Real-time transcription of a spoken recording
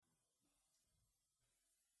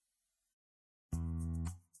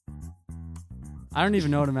I don't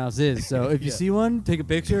even know what a mouse is. So if you Yeah. see one, take a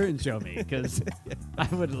picture and show me, because I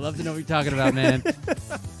would love to know what you're talking about, man.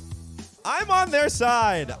 I'm on their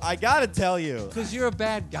side. I gotta tell you. Because you're a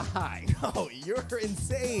bad guy. No, you're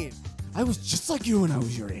insane. I was just like you when I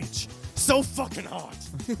was your age. So fucking hot.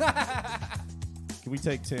 Can we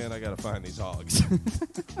take 10? I gotta find these hogs.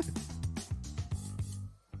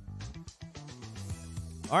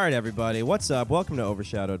 All right, everybody. What's up? Welcome to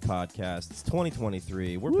Overshadowed Podcast. It's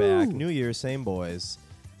 2023. We're back. New Year, same boys.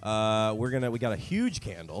 We got a huge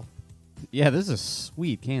candle. Yeah, this is a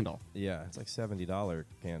sweet candle. Yeah, it's like $70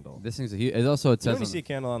 candle. This thing's a huge. It also it says When you on see a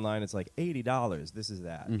candle online, it's like $80. This is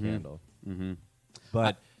that candle. Mhm.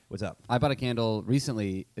 But what's up? I bought a candle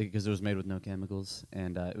recently because it was made with no chemicals,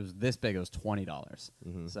 and it was this big. It was $20.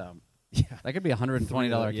 So Yeah, that could be a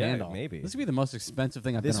 $120 Yeah, candle. maybe. This could be the most expensive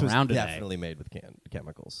thing I've this been was around today. definitely made with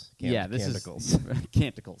chemicals. Yeah, this canticles. is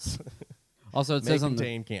canticles. Also, it May says on the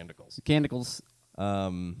contain canticles. canticles.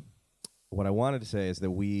 What I wanted to say is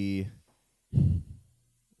that we're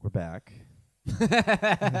back.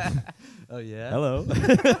 Oh yeah. Hello.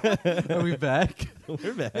 Are we back?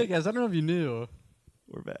 We're back. Hey guys, I don't know if you knew.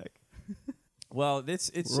 We're back. Well, it's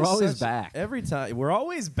We're just always back. Every time we're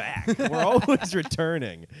always back. We're always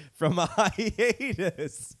returning from a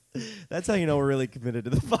hiatus. That's how you know we're really committed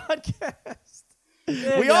to the podcast.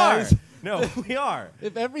 Hey, we guys. are. No, we are.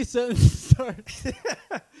 If every sentence starts,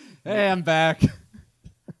 "Hey, I'm back,"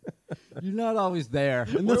 you're not always there,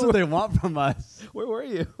 and that's what they want from us. Where were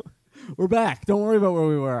you? We're back. Don't worry about where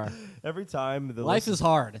we were. Every time the Life is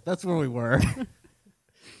hard. That's where we were.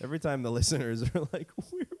 every time the listeners are like,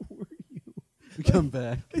 "Where were you? We come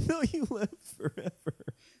back. I thought you left forever."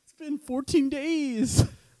 It's been 14 days.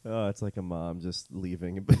 Oh, it's like a mom just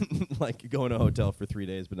leaving, like going to a hotel for 3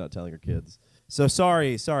 days, but not telling her kids. So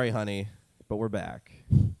sorry, honey, but we're back,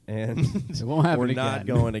 and It won't happen we're again. not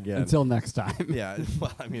going again Until next time. Yeah,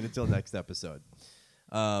 well, I mean, until next episode.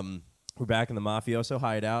 We're back in the Mafioso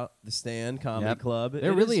Hideout, the Stand Comedy Yep. Club.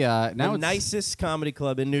 They're It really is now the it's nicest comedy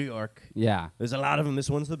club in New York. Yeah. There's a lot of them. This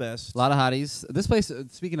one's the best. A lot of hotties. This place,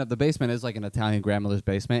 speaking of the basement, is like an Italian grandmother's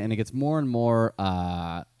basement, and it gets more and more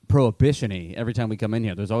prohibition-y every time we come in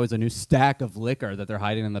here. There's always a new stack of liquor that they're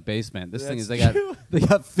hiding in the basement. This thing is That's true. they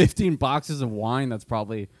got 15 boxes of wine that's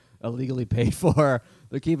probably illegally paid for.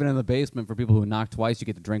 They're keeping it in the basement for people who knock twice. You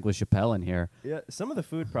get to drink with Chappelle in here. Yeah, some of the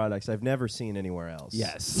food products I've never seen anywhere else.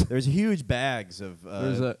 Yes. There's huge bags of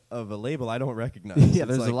There's a label I don't recognize. Yeah, It's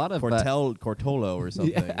there's like a lot of Cortolo or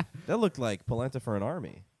something. Yeah. That looked like polenta for an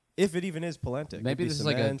army. If it even is polenta. It could Maybe be this is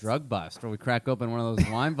like a cement. drug bust where we crack open one of those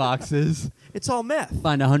wine boxes, It's all meth.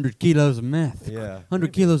 find 100 kilos of meth. Yeah.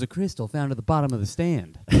 100 kilos of crystal found at the bottom of the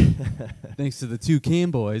stand. Thanks to the two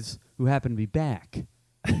Cam boys who happen to be back.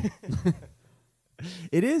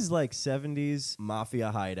 It is like 70s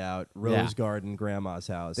mafia hideout, Rose Yeah. Garden, grandma's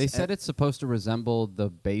house. They said it's supposed to resemble the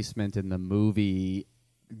basement in the movie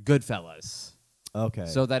Goodfellas. Okay.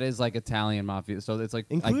 So that is like Italian mafia. So it's like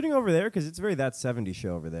including over there, because it's very that 70s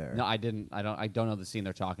show over there. no, I didn't. I don't know the scene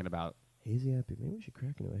they're talking about. Hazy IPA. Maybe we should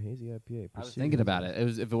crack into a hazy IPA. I was thinking about it.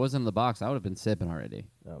 If it wasn't in the box, I would have been sipping already.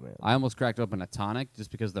 Oh, man. I almost cracked open a tonic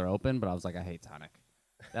just because they're open, but I was like, I hate tonic.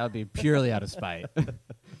 That would be purely out of spite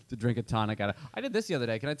to drink a tonic out of. I did this the other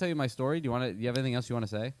day. Can I tell you my story? Do you have anything else you want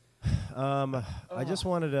to say? I just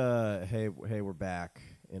wanted to, hey, we're back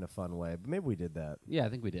in a fun way. But maybe we did that. Yeah, I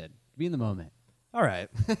think we did. Be in the moment. All right.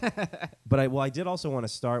 But I did also want to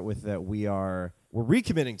start with that we're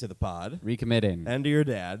recommitting to the pod Recommitting. and to your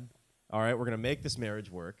dad. All right, we're going to make this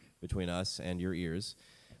marriage work between us and your ears.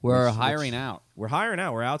 We're Which- hiring which- out. We're hiring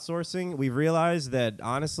out. We're outsourcing. We've realized that,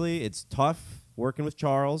 honestly, it's tough working with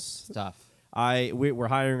Charles. Stuff. We're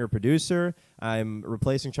hiring a producer. I'm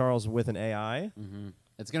replacing Charles with an AI. Mm-hmm.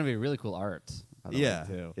 It's going to be really cool art. By the Yeah, way,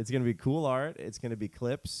 too. it's going to be cool art. It's going to be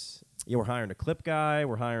clips. Yeah, we're hiring a clip guy.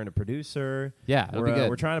 We're hiring a producer. Yeah, it'll be good.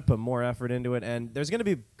 We're trying to put more effort into it, and there's going to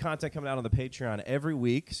be content coming out on the Patreon every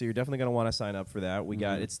week. So you're definitely going to want to sign up for that. We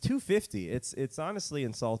got it's $250. It's honestly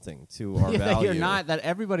insulting to our Yeah, value. you're not that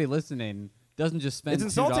everybody listening doesn't just spend. It's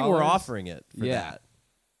insulting. $2. We're offering it for Yeah. that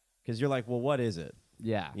because you're like, well, what is it?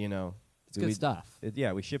 Yeah, You know, it's good stuff.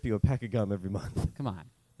 Yeah, we ship you a pack of gum every month Come on,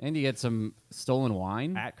 and you get some stolen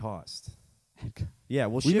wine. at cost. Yeah,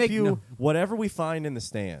 we'll We ship make you whatever we find in the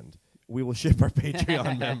stand. We will ship our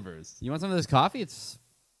Patreon members. You want some of this coffee? It's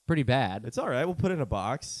pretty bad. It's all right. We'll put it in a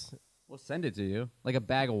box. We'll send it to you like a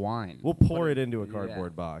bag of wine. We'll pour it into a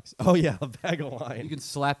cardboard box. Oh, yeah, a bag of wine. You can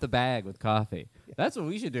slap the bag with coffee. That's what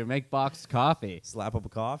we should do. Make boxed coffee. Slap up a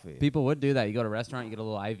coffee. People would do that. You go to a restaurant, you get a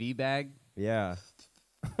little IV bag, Yeah.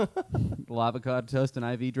 little avocado toast and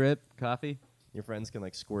IV drip coffee. Your friends can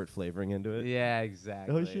like squirt flavoring into it. Yeah,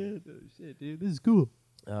 exactly. Oh shit, dude, this is cool.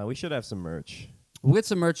 We should have some merch. We'll get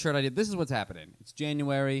some merch shirt idea. This is what's happening. It's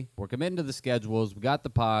January. We're committing to the schedules. We got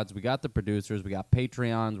the pods. We got the producers. We got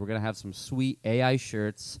Patreons. We're going to have some sweet AI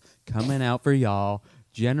shirts coming out for y'all,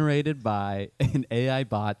 generated by an AI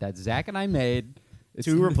bot that Zach and I made.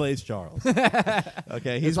 To replace Charles.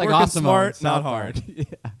 Okay, he's like working Osimo smart, in not South hard. Park.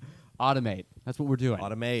 Yeah. Automate. That's what we're doing.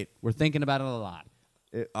 Automate. We're thinking about it a lot.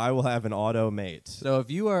 I will have an automate. So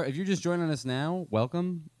if you're just joining us now,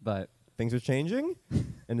 welcome. But Things are changing,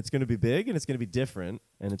 and it's going to be big, and it's going to be different,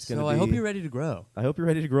 and it's going to so be. I hope you're ready to grow. I hope you're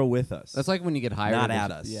ready to grow with us. That's like when you get hired. Not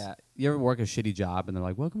at us. Yeah. You ever work a shitty job and they're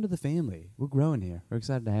like, "Welcome to the family. We're growing here. We're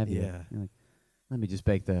excited to have you." Yeah. You're like, "Let me just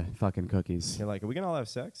bake the fucking cookies." You're like, are we going to all have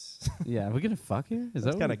sex? Yeah. Are we gonna fuck here? Is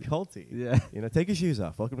That's that kind of culty. Yeah. You know, take your shoes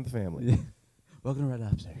off. Welcome to the family. Yeah. Welcome to Red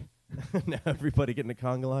Lobster. Now everybody get in a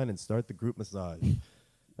conga line and start the group massage.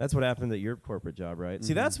 That's what happened at your corporate job, right?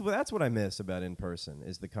 See, that's what I miss about in person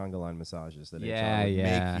is the conga line massages that Yeah, HR would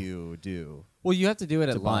yeah. make you do. Well, you have to do it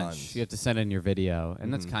To at lunch. bond. You have to send in your video,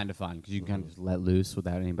 and that's kind of fun because you can kind of just let loose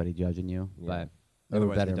without anybody judging you. Yeah. But they were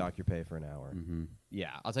Otherwise, they better. dock your pay for an hour. Yeah,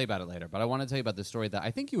 I'll tell you about it later. But I want to tell you about this story that I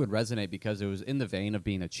think you would resonate because it was in the vein of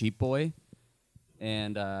being a cheap boy.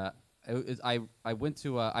 And I went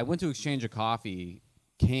to exchange a coffee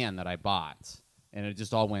can that I bought, and it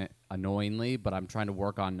just all went annoyingly. But I'm trying to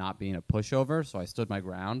work on not being a pushover, so I stood my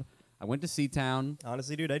ground. I went to Seatown.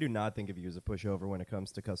 Honestly, dude, I do not think of you as a pushover when it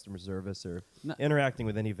comes to customer service or No. interacting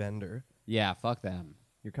with any vendor. Yeah, fuck them.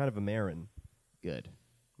 You're kind of a Marin. Good.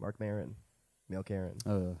 Mark Marin. Male Karen.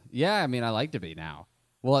 Yeah, I mean, I like to be now.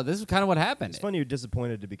 Well, this is kind of what happened. It's funny you're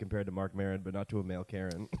disappointed to be compared to Mark Marin, but not to a male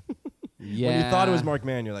Karen. Yeah. When you thought it was Mark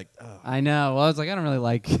Marin, you're like, oh, I know. Well, I was like, I don't really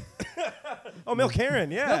like. male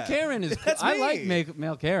Karen, yeah. Male Karen is. That's I me. like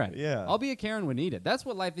male Karen. Yeah. I'll be a Karen when needed. That's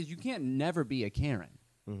what life is. You can't never be a Karen.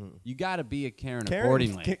 You got to be a Karen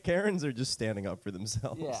accordingly. Karens are just standing up for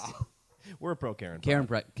themselves. Yeah. We're a pro Karen. Karen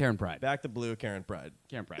pride. Karen pride. Back to blue, Karen pride.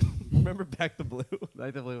 Karen pride. Remember Back to Blue?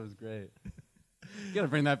 Back to Blue was great. You got to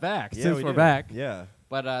bring that back Yeah, since we we're do. back. Yeah.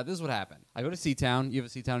 But this is what happened. I go to Seatown. You have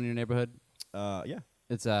a Seatown in your neighborhood? Yeah.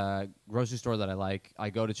 It's a grocery store that I like. I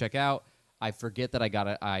go to check out. I forget that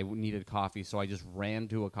I needed coffee, so I just ran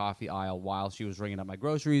to a coffee aisle while she was ringing up my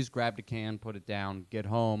groceries, grabbed a can, put it down, get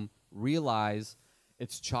home, realize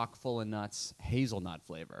it's chock full of nuts, hazelnut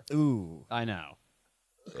flavor. Ooh. I know.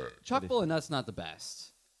 Chock full of nuts not the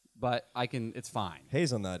best, but it's fine.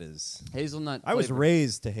 Hazelnut is. Hazelnut I was flavor.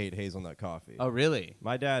 raised to hate hazelnut coffee. Oh, really?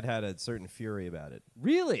 My dad had a certain fury about it.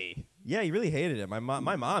 Really? Yeah, he really hated it. My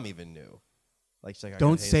mom even knew. Like, she's like,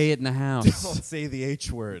 Don't say it in the house. Don't say the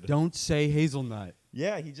H word. Don't say hazelnut.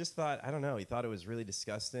 Yeah, he just thought, I don't know, he thought it was really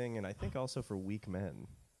disgusting, and I think also for weak men.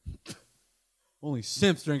 Only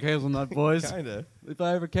simps drink hazelnut, boys. Kinda. If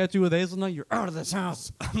I ever catch you with hazelnut, you're out of this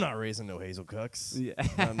house. I'm not raising no hazel cooks. Yeah.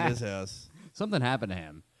 Not in this house. Something happened to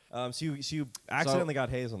him. So you accidentally got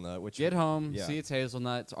hazelnut, which Get home, yeah. see it's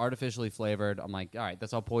hazelnut. It's artificially flavored. I'm like, all right,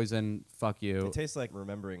 that's all poison. Fuck you. It tastes like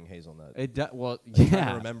remembering hazelnut. Well, Like trying yeah.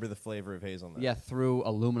 to remember the flavor of hazelnut. Yeah, through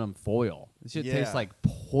aluminum foil. This shit tastes Yeah. like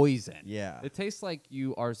poison. Yeah. It tastes like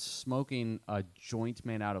you are smoking a joint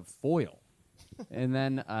made out of foil. And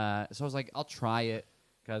then, so I was like, I'll try it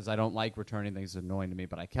because I don't like returning things. It's annoying to me.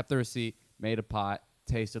 But I kept the receipt, made a pot,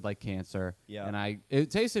 tasted like cancer. Yeah. And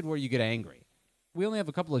it tasted where you get angry. We only have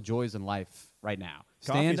a couple of joys in life right now.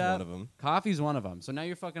 Coffee's Stand up. one of 'em. Coffee's one of them. So now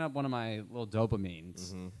you're fucking up one of my little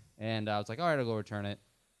dopamines. And I was like, all right, I'll go return it.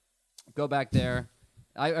 Go back there.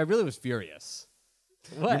 I really was furious.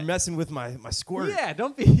 What? You're messing with my squirt. Yeah,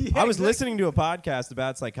 don't be. Yeah, I was exactly. listening to a podcast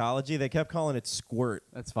about psychology. They kept calling it squirt.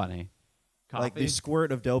 That's funny. Coffee? Like the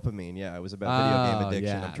squirt of dopamine. Yeah, it was about video game Oh, addiction.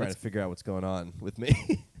 yeah, I'm trying that's- to figure out what's going on with me.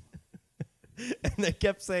 And they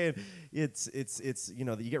kept saying it's you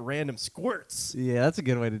know, you get random squirts. Yeah, that's a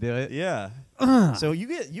good way to do it. Yeah. So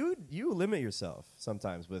you limit yourself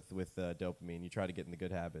sometimes with dopamine. You try to get in the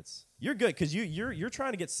good habits. You're good because you're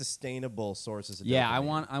trying to get sustainable sources of Yeah,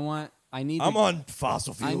 dopamine. I need. I'm to, on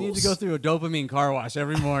fossil fuels. I need to go through a dopamine car wash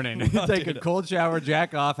every morning. Take a cold shower,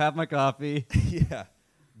 jack off, have my coffee. Yeah.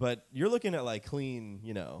 But you're looking at like clean,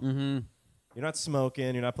 you know. Mm-hmm. You're not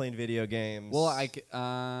smoking. You're not playing video games. Well, I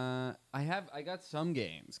got some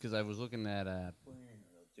games because I was looking at a little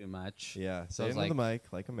too much. Yeah. So Say I it was into the mic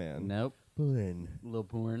like a man. Nope. Porn. Little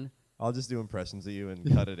porn. I'll just do impressions of you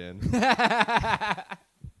and cut it in.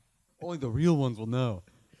 Only the real ones will know.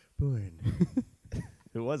 Porn.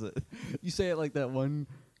 Who was it? You say it like that one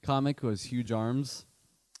comic who has huge arms,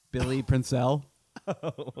 Billy Princell.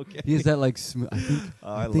 Oh, okay. He has that like.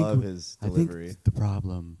 I love his delivery. I think the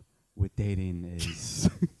problem with dating is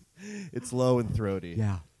It's low and throaty.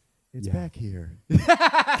 Yeah. It's Yeah. back here.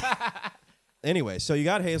 Anyway, so you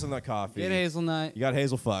got hazelnut coffee. Get hazelnut. You got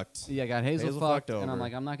hazel fucked. Yeah, I got hazel, Hazel fucked, fucked and I'm over.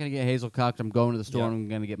 like, I'm not gonna get hazel cocked. I'm going to the store Yep. and I'm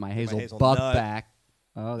gonna get my hazel hazelnut. buck back.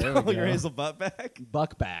 Oh, there we Oh, go. your hazel butt back?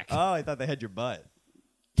 buck back. Oh, I thought they had your butt.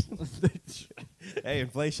 Hey,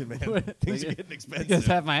 inflation, man. Things are getting You guys expensive.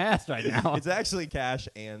 have my ass right now. It's actually cash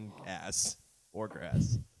and ass or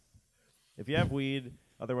grass. If you have weed,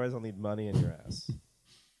 otherwise I'll need money and your ass.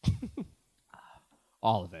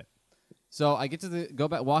 All of it. So I get to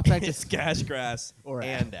walk back to. It's cash, grass, Or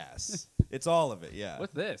and ass. It's all of it, yeah.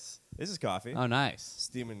 What's this? This is coffee. Oh, nice.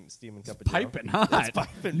 Steaming cup of Piping Joe. hot. It's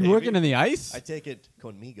piping, You baby. working in the ice? I take it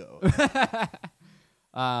conmigo.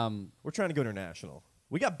 We're We're trying to go international.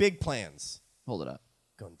 We got big plans. hold it up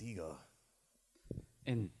Contigo.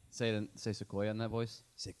 and say Sequoia in that voice.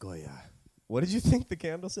 Sequoia. What did you think the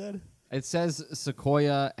candle said? It says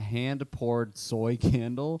Sequoia hand poured soy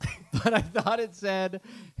candle, but I thought it said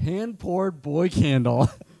hand poured boy candle.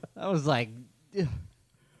 I was like,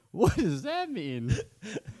 what does that mean?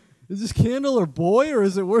 Is this candle or boy, or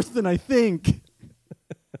is it worse than I think?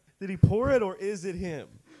 Did he pour it or is it him?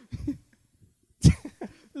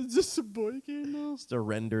 Is this a boy candle? Just a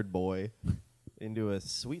rendered boy into a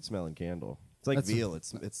sweet smelling candle. It's like That's veal.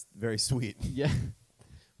 It's very sweet Yeah,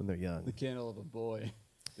 when they're young. the candle of a boy.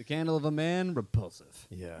 The candle of a man, repulsive.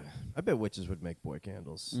 Yeah. I bet witches would make boy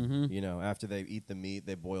candles. Mhm. You know, after they eat the meat,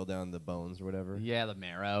 they boil down the bones or whatever. Yeah, the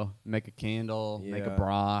marrow. Make a candle, make a Yeah.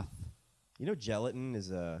 broth. You know, gelatin is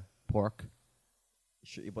a Pork.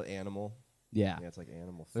 animal. Yeah. Yeah, it's like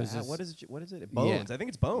animal fat. There's this- What is it? What is it? Bones. I think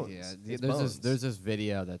it's bones. Yeah, It's there's bones. there's this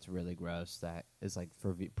video that's really gross that is like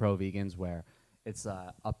for pro vegans where it's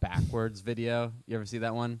a backwards video. You ever see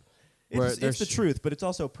that one? Where It's they're the truth, but it's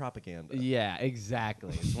also propaganda. Yeah, exactly.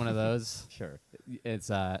 It's one of those. Sure. It's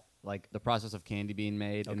like the process of candy being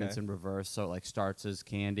made, and Okay. it's in reverse. So it like starts as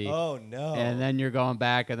candy, Oh no. and then you're going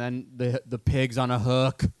back, and then the pig's on a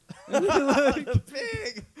hook. And you're like, the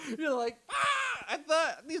pig. you're like, I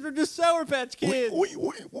thought these were just Sour Patch Kids.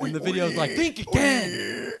 And the video's like, think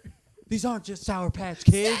again. These aren't just Sour Patch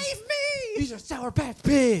Kids. Save me! These are Sour Patch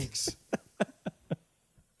Pigs.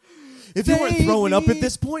 If you weren't Save throwing up me. at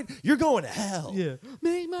this point, you're going to hell. Yeah.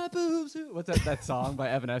 Make my boobs. What's that song by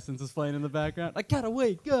Evanescence is playing in the background? I gotta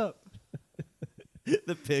wake up.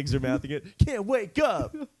 The pigs are mouthing it. Can't wake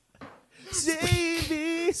up. Save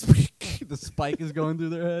me. The spike is going through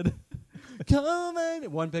their head. Come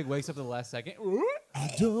on. One pig wakes up at the last second.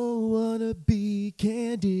 I don't wanna be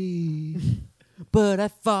candy. But I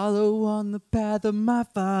follow on the path of my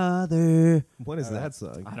father. What is that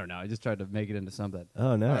song? I don't know. I just tried to make it into something.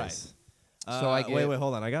 Oh, nice. So I get- wait,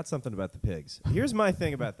 hold on. I got something about the pigs. Here's my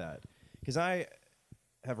thing about that, because I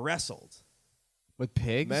have wrestled With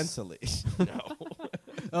pigs? mentally. No,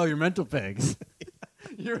 Oh, you're mental pigs.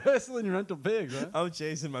 You're wrestling your mental pigs, huh? I'm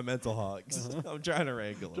chasing my mental hogs. I'm trying to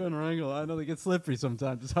wrangle them. Trying to wrangle. I know they get slippery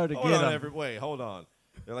sometimes. It's hard to Hold get on, them. wait, hold on.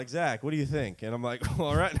 They're like, Zach, what do you think? And I'm like, well,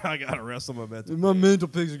 all right, now I gotta wrestle my mental. My mental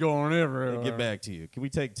pigs are going everywhere. Get back to you. Can we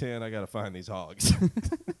take 10? I gotta find these hogs.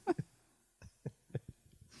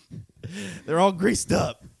 They're all greased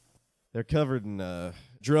up. They're covered in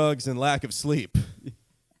drugs and lack of sleep.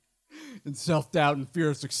 And self-doubt and fear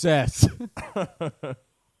of success.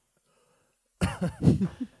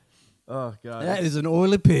 Oh God, That is an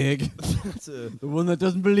oily pig. that's a The one that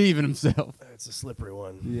doesn't believe in himself. slippery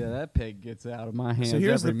one. Yeah, that pig gets out of my hands So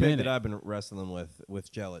here's the every pig minute. that I've been wrestling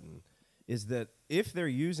with gelatin, is that if they're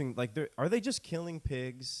using are they just killing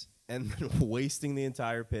pigs and then wasting the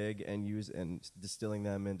entire pig and distilling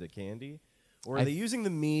them into candy, or are I they using the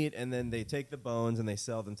meat and then they take the bones and they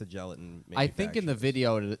sell them to gelatin? I think in the manufacturers?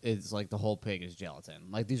 video it's like the whole pig is gelatin.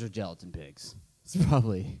 Like these are gelatin pigs. It's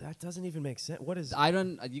probably. That doesn't even make sense. What is? I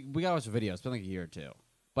don't. We gotta watch the video. It's been like a year or two,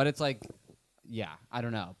 but it's like, yeah, I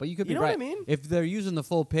don't know. But you could be You know what right. I mean? If they're using the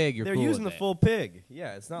full pig, you're They're cool using the with it. full pig.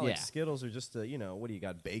 Yeah, it's not like Yeah. Skittles are just what do you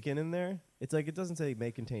got, bacon in there? It's like it doesn't say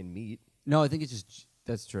may contain meat, No, I think it's just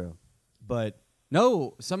that's true. but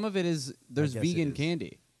No, some of it is there's guess it vegan is.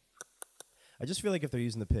 candy. I just feel like if they're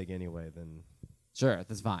using the pig anyway, then Sure,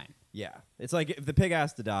 that's fine. yeah. It's like if the pig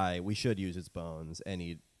has to die, we should use its bones and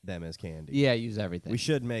eat them as candy. Yeah, use everything. We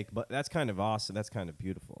should make, but that's kind of awesome. That's kind of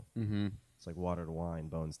beautiful. Mm-hmm. It's like water to wine,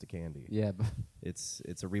 bones to candy. Yeah. It's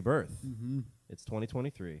a rebirth. Mm-hmm. It's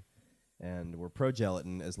 2023, and we're pro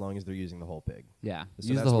gelatin as long as they're using the whole pig. Yeah. So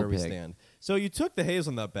use that's the whole where we pig. stand. So you took the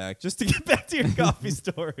hazelnut back just to get back to your coffee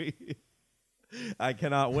story. I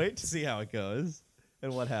cannot wait to see how it goes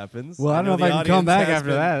and what happens. Well, I don't know if the I can come audience back has after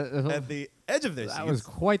been that. At the edge of their That seats. was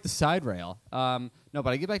quite the side rail. No,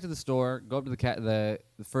 but I get back to the store, go up to the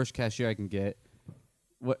first cashier I can get,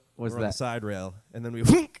 What was we're on the that? side rail, and then we're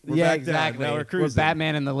back exactly. down. Now we're We're cruising.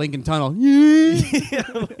 Batman in the Lincoln Tunnel. Yeah,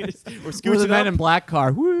 we're We're scooching the Men up. in Black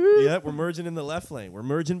car. Woo! Yep, we're merging in the left lane. We're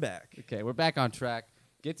merging back. Okay, we're back on track.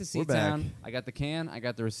 Get to We're back. C-Town. I got the can. I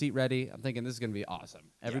got the receipt ready. I'm thinking this is going to be awesome.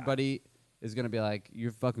 Everybody is going to be like,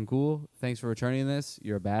 you're fucking cool. Thanks for returning this.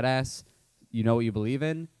 You're a badass. You know what you believe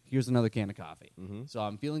in. Here's another can of coffee. Mhm. So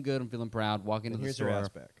I'm feeling good. I'm feeling proud. Walking And into the here's store. your ass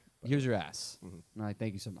back. Here's your ass. Mhm. And I'm like,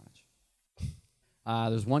 thank you so much.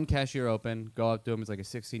 There's one cashier open. Go up to him. He's like a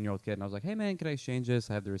 16-year-old kid. And I was like, hey, man, can I exchange this?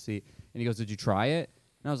 I have the receipt. And he goes, did you try it?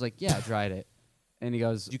 And I was like, yeah, I tried it. And he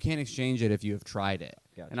goes, you can't exchange it if you have tried it.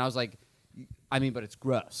 Gotcha. And I was like, I mean, but it's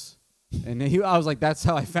gross. And I was like, that's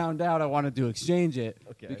how I found out I wanted to exchange it.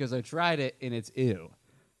 Okay. Because I tried it, and it's ew.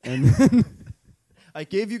 And then, I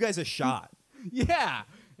gave you guys a shot. yeah.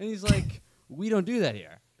 And he's like, we don't do that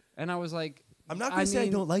here. And I was like, I'm not going to say I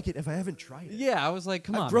mean, don't like it if I haven't tried it. Yeah, I was like,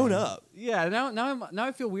 come I've on. grown man. up. Yeah, now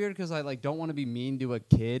I feel weird because I like don't want to be mean to a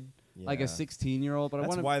kid, like a Yeah. 16-year-old. But That's I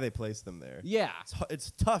want to. why they placed them there. Yeah.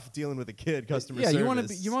 It's tough dealing with a kid customer Yeah,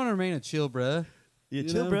 service. you want to remain a chill, bruh. Yeah, you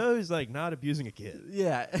chill, know? bro, is like not abusing a kid.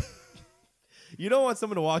 Yeah. You don't want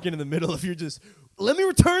someone to walk in the middle if you're just, let me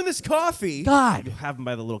return this coffee. God. You have him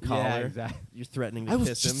by the little collar. Yeah, exactly. You're threatening to I was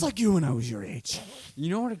kiss just him. like you when I was your age. You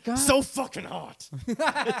know what I got? so fucking hot. Just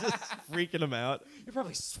freaking him out. You're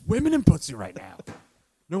probably swimming in pussy right now.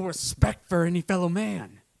 No respect for any fellow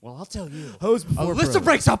man. Well, I'll tell you. Hose before Alyssa bro.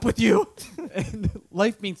 breaks up with you, and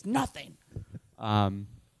life means nothing.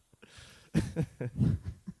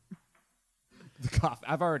 The cough.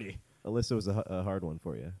 I've already. Alyssa was a hard one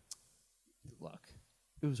for you. Look,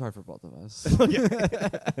 it was hard for both of us.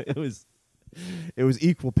 It was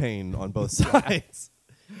equal pain on both sides.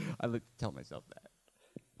 Tell myself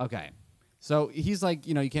that. Okay. So he's like,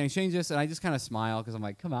 you can't exchange this. And I just kind of smile because I'm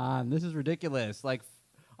like, come on, this is ridiculous. Like,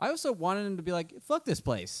 I also wanted him to be like, fuck this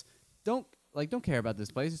place. Don't care about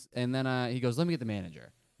this place. And then he goes, let me get the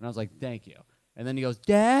manager. And I was like, thank you. And then he goes,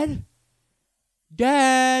 Dad?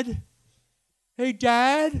 Hey,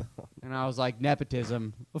 Dad? And I was like,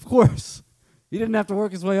 nepotism. Of course. He didn't have to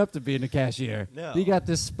work his way up to being a cashier. No. He got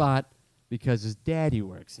this spot because his daddy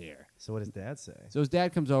works here. So what does Dad say? So his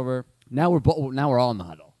dad comes over. Now we're all in the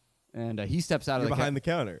huddle, and he steps out You're of the behind the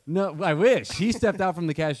counter. No, I wish he stepped out from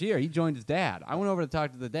the cashier. He joined his dad. I went over to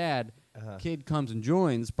talk to the dad. Uh-huh. Kid comes and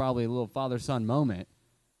joins. Probably a little father-son moment.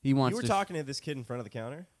 He wants. You were talking to this kid in front of the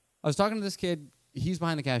counter? I was talking to this kid. He's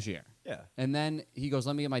behind the cashier, Yeah. and then he goes,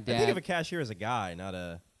 "Let me get my I dad." think of a cashier as a guy, not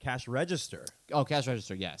a cash register. Oh, cash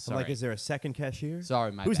register. Yes. I'm Sorry. like, is there a second cashier?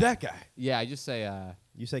 Sorry, my Who's bad. that guy? Yeah, I just say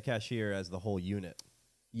You say cashier as the whole unit,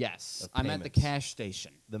 yes. Of I'm at the payments. cash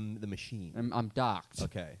station. the machine. I'm docked.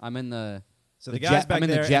 Okay. I'm in the. So the the guy's jet- back I'm in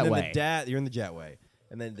the there, and then jetway. the dad. You're in the jetway,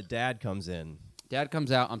 and then the dad comes in. Dad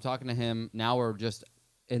comes out. I'm talking to him. Now we're just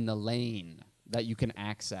in the lane that you can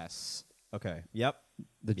access Okay. Yep.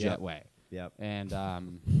 the Yep. jetway. Yep. And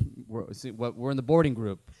we're in the boarding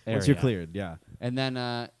group area. Once you're cleared, yeah. And then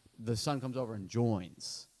the son comes over and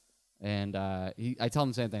joins. And I tell him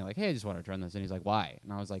the same thing, like, hey, I just want to return this. And he's like, why?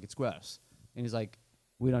 And I was like, it's gross. And he's like,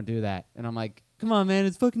 we don't do that. And I'm like, come on, man,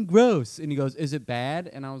 it's fucking gross. And he goes, is it bad?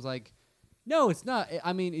 And I was like, no, it's not.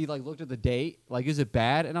 I mean, he like looked at the date, like, is it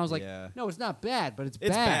bad? And I was like, Yeah. no, it's not bad, but it's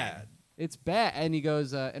It's bad. bad. It's bad. And he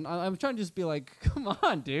goes, and I'm trying to just be like, come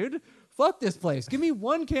on, dude. Fuck this place. Give me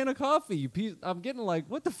one can of coffee, you piece. I'm getting like,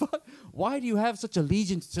 what the fuck? Why do you have such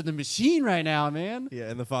allegiance to the machine right now, man? Yeah,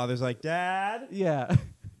 and the father's like, Dad. Yeah.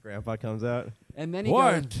 Grandpa comes out. And then he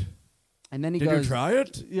goes. And then he goes.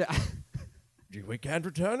 it? Yeah. We can't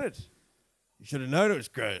return it. You should have known it was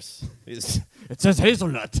gross. It says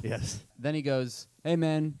hazelnut. Yes. Then he goes, hey,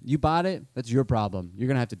 man, you bought it. That's your problem. You're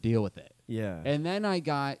going to have to deal with it. Yeah. And then I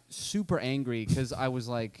got super angry because I was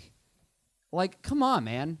like, come on,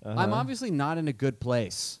 man. I'm obviously not in a good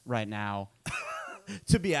place right now.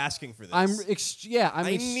 to be asking for this. I'm I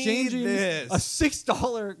exchanging need this. a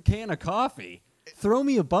 $6 can of coffee. Throw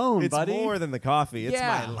me a bone, It's buddy. more than the coffee. It's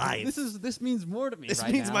yeah, my life. This means more to me. This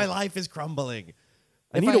right means now. my life is crumbling.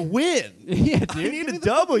 I If need I- a win. Yeah, dude. I need give me a the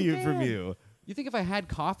W fucking from can. you. You think if I had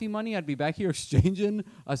coffee money, I'd be back here exchanging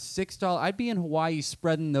a $6? I'd be in Hawaii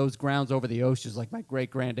spreading those grounds over the oceans like my great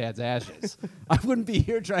granddad's ashes. I wouldn't be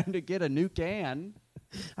here trying to get a new can.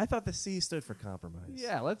 I thought the C stood for compromise.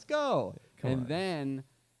 Yeah, let's go. Come and on. then,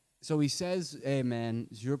 so he says, "Hey man,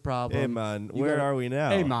 it's your problem." Hey man, You where gotta- are we now?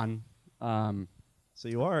 Hey man, So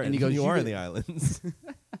you are. And he goes, you "You are in get- the islands.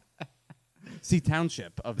 see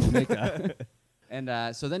township of Jamaica.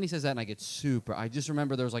 And so then he says that, and I get super. I just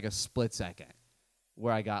remember there was like a split second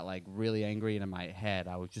where I got like really angry, and in my head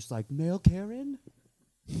I was just like, "Male Karen."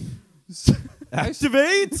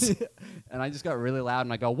 Activate. And I just got really loud,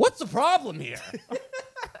 and I go, "What's the problem here?"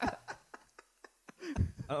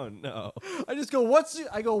 Oh no! I just go, "What's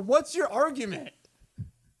your argument?"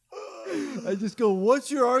 I just go, "What's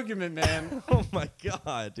your argument, man?" Oh my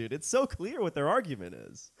god, dude! It's so clear what their argument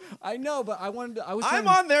is. I know, but I wanted to, I'm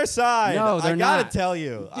on their side. No, they're I gotta not. tell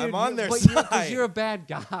you, Dude, I'm on their but side. Because you're a bad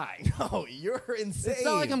guy. No, you're insane. It's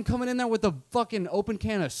not like I'm coming in there with a fucking open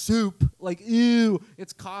can of soup. Like, ew,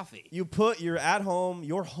 it's coffee. You put your at home,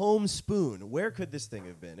 your home spoon. Where could this thing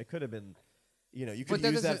have been? It could have been, you know, you could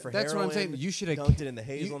use that for that's heroin. what I'm saying. You should have dunked it in the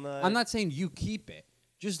hazelnut. I'm not saying you keep it.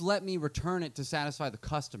 Just let me return it to satisfy the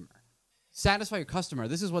customer. Satisfy your customer.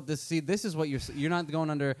 This is what you're not going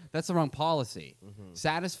under. That's the wrong policy. Mm-hmm.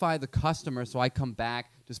 Satisfy the customer so I come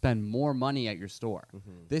back to spend more money at your store.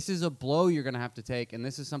 Mm-hmm. This is a blow you're going to have to take, and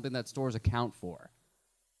this is something that stores account for.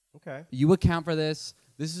 Okay. You account for this.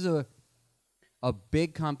 This is a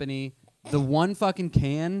big company. The one fucking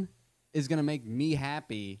can is going to make me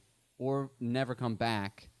happy or never come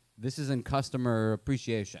back. This is in customer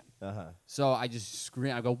appreciation. So I just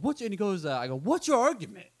scream. I go, "What's?" And he goes, "I go, what's your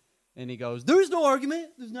argument?" And he goes, "There's no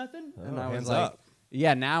argument. There's nothing." And I was hands like, up.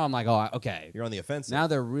 "Yeah." Now I'm like, "Oh, okay." You're on the offensive. Now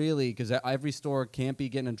they're really, because every store can't be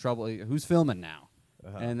getting in trouble. Who's filming now?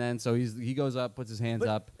 And then so he goes up, puts his hands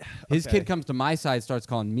up. His kid comes to my side, starts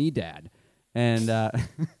calling me dad, and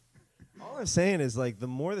all I'm saying is, like, the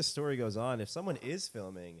more the story goes on, if someone is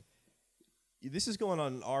filming, this is going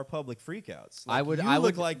on our public freakouts. Like, I would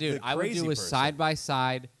look like dude, the I would crazy do a person. side by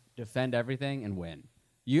side, defend everything, and win.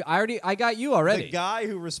 I got you already. The guy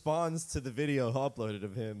who responds to the video uploaded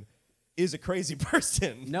of him is a crazy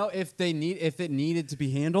person. No, if it needed to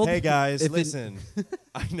be handled. Hey guys, if listen.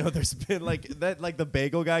 I know there's been like the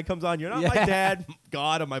bagel guy comes on. You're not my Yeah. dad,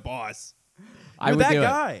 God, or my boss. I You're would that do it.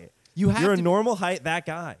 guy. You're a to, normal height, that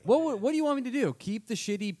guy. What do you want me to do? Keep the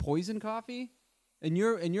shitty poison coffee? In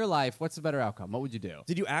your life, what's the better outcome? What would you do?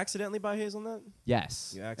 Did you accidentally buy hazelnut?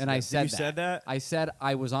 Yes. You And I said you that. said that? I said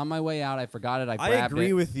I was on my way out. I forgot it. I I grabbed agree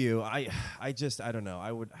it. with you. I don't know. I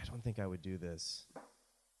don't think I would do this.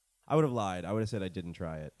 I would have lied. I would have said I didn't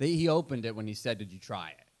try it. He opened it when he said, "Did you try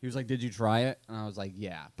it?" He was like, "Did you try it?" And I was like,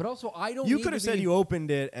 "Yeah." But also, I don't. You need could to have said be- you opened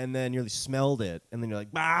it and then you smelled it and then you're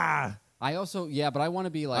like, bah. I also, yeah, but I want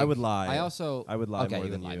to be like. I would lie. I would lie okay, more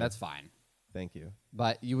you than would lie. you. That's fine. Thank you.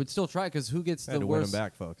 But you would still try because who gets I had the to win worst? them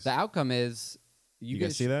back, folks. The outcome is you get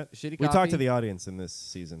guys see that? shitty We coffee. talked to the audience in this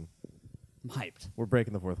season. I'm hyped. We're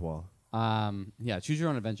breaking the fourth wall. Yeah, choose your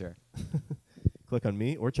own adventure. Click on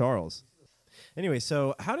me or Charles. Anyway,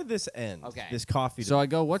 so how did this end? Okay. This coffee. So I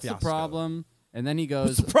go, "What's fiasco. the problem?" And then he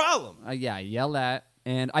What's goes, the problem? Yeah, I yelled at,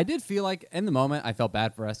 and I did feel like in the moment I felt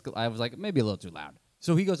bad for I was like maybe a little too loud.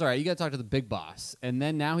 So he goes, "All right, you got to talk to the big boss." And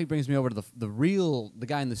then now he brings me over to the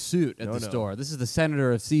guy in the suit at the store. This is the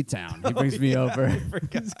senator of Seatown. He brings me over.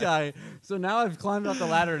 This guy. So now I've climbed up the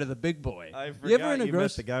ladder to the big boy. I you forgot ever in a met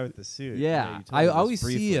grocery? the guy with the suit. Yeah, you told I me this always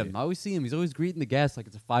briefly. see him. I always see him. He's always greeting the guests like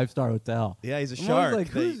it's a 5-star hotel. Yeah, he's a I'm shark. always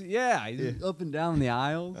like, he's up and down the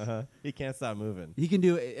aisles. He can't stop moving. He can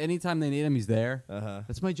do it anytime they need him. He's there.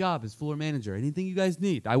 That's my job as floor manager. Anything you guys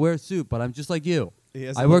need. I wear a suit, but I'm just like you.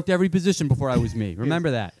 I worked every position before I was me.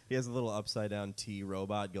 Remember that. He has a little upside down T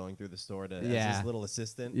robot going through the store as his little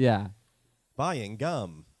assistant. Yeah. Buying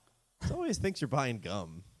gum. He always thinks you're buying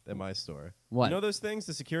gum at my store. What? You know those things,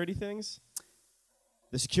 the security things?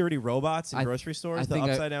 The security robots in grocery stores, the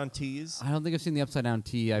upside down T's. I don't think I've seen the upside down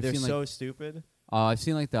T. They're so stupid. I've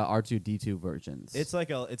seen like the R2D2 versions. It's like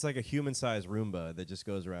a human sized Roomba that just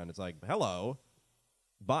goes around. It's like, hello,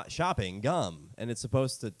 shopping gum, and it's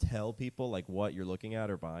supposed to tell people like what you're looking at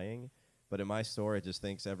or buying. But in my store, it just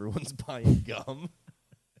thinks everyone's buying gum.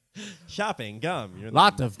 Shopping gum. You're in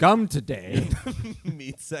lot of gum today. the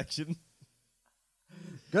meat section.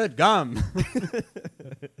 Good gum.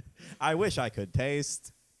 I wish I could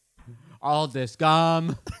taste All this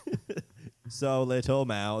gum. so little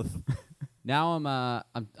mouth. Now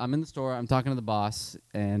I'm in the store. I'm talking to the boss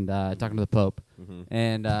and talking to the Pope,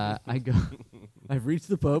 and I go. I've reached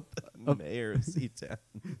the Pope. Mayor of Seatown.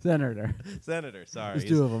 Senator. Sorry, There's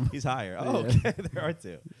two of them. He's higher. Oh, Yeah. okay. There are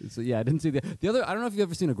two. So yeah, I didn't see the other. I don't know if you've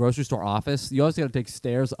ever seen a grocery store office. You always got to take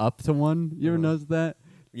stairs up to one. You ever notice that?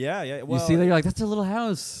 Yeah. Well, you see that, you're like, that's a little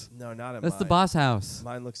house. No, not at That's the mine. boss house.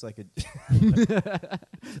 Mine looks like a.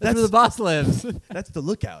 That's where the boss lives. That's the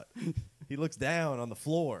lookout. He looks down on the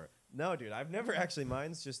floor. No, dude, I've never actually.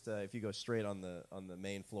 Mine's just if you go straight on the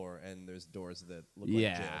main floor and there's doors that look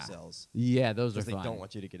like jail cells. Yeah, those are Because they fun. don't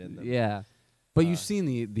want you to get in them. Yeah, but you've seen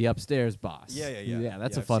the upstairs boss. Yeah. Yeah,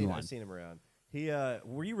 that's a I've fun seen, one. I've seen him around. He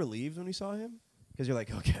were you relieved when you saw him? Because you're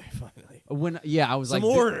like, okay, finally, I was some like,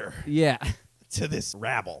 order Yeah, to this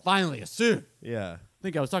rabble. finally a suit. Yeah.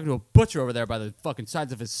 think I was talking to a butcher over there by the fucking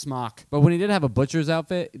sides of his smock. But when he did have a butcher's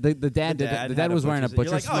outfit, the dad was wearing a You're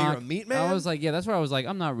butcher's like, smock. oh, you're a meat man? I was like, yeah, that's where I was like,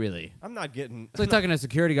 I'm not really. I'm not getting. It's like talking to a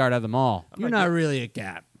security guard at the mall. You're not not getting- really a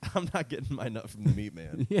cat. I'm not getting my nut from the meat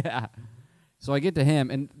man. Yeah. So I get to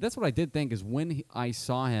him, and that's what I did think is when I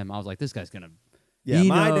saw him, I was like, this guy's going to. Yeah, He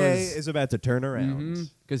my knows. day is about to turn around.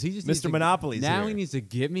 Because he just Mr. needs to- Monopoly's now here. he needs to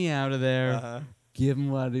get me out of there. Uh-huh. Give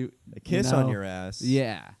him what I A kiss on your ass.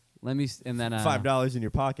 Yeah. Let me and then $5 in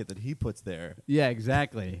your pocket that he puts there. Yeah,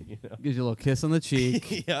 exactly. You know? Gives you a little kiss on the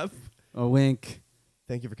cheek, Yep. a wink.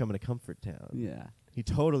 Thank you for coming to Comfort Town. Yeah. He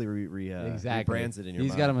totally Exactly. rebrands it in your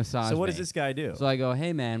He's mind. got a massage. So what does me. this guy do? So I go,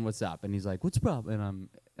 hey man, what's up? And he's like, what's the problem?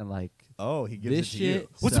 And like, oh, he gives this it to you. shit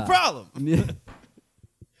What's the sucks. problem? Yeah.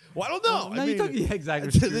 Well, I don't know. No, I you mean, talk- yeah, exactly.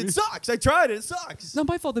 it sucks. I tried it. It sucks. It's not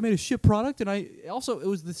my fault they made a shit product, and I also it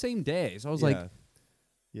was the same day, so I was yeah.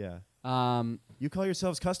 like, You call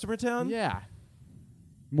yourselves Customer Town? yeah,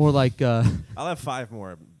 more like I'll have 5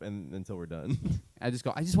 more until we're done. I just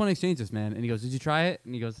go, I just want to exchange this, man. And he goes, did you try it?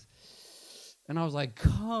 And he goes, and I was like,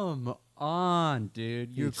 come on,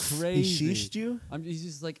 dude, you're crazy. He sheeshed you? He's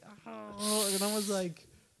just like, oh, and I was like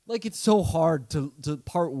it's so hard to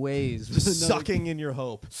part ways. with Just another- sucking in your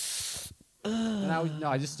hope. And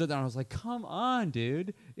I just stood there and I was like, come on,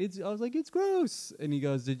 dude. I was like, it's gross. And he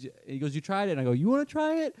goes, you tried it? And I go, you want to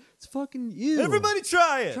try it? It's fucking you. Everybody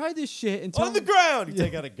try it. Try this shit and tell On the me- ground. You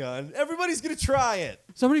take out a gun. Everybody's going to try it.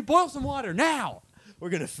 Somebody boil some water now. We're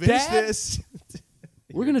going to finish Dad? this.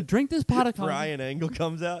 We're going to drink this pot of coffee. Brian Angle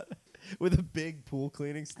comes out with a big pool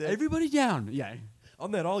cleaning stick. Everybody down. Yeah.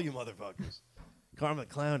 On that, all you motherfuckers. Karma the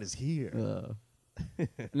Clown is here.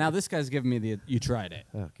 Now this guy's giving me you tried it.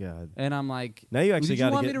 Oh, God. And I'm like, Now you actually got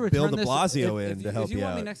to gotta get get Bill return de this? Blasio in If to help you you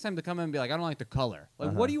want me out. next time to come in and be like, I don't like the color.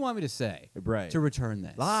 Like, what do you want me to say? Right. To return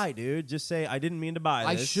this? Lie, dude. Just say, I didn't mean to buy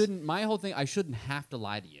I this. shouldn't. My whole thing, I shouldn't have to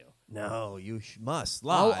lie to you. No, you must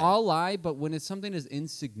lie. I'll lie, but when it's something as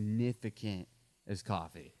insignificant as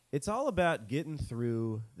coffee. It's all about getting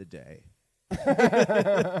through the day.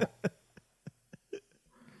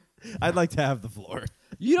 I'd like to have the floor.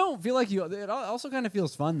 You don't feel like you. It also kind of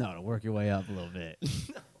feels fun though to work your way up a little bit.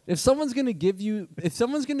 If someone's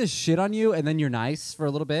gonna shit on you and then you're nice for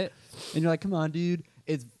a little bit, and you're like, "Come on, dude,"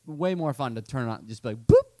 it's way more fun to turn on, just be like,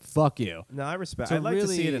 "Boop, fuck you." No, I respect. To I'd like to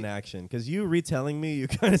see it really- in action because you retelling me, you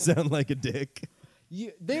kind of sound like a dick.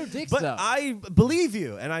 They're dicks But though. I believe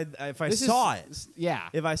you, and if I This is- saw it, yeah.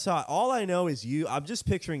 if I saw it, all I know is you. I'm just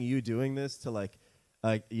picturing you doing this to like,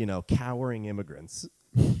 cowering immigrants.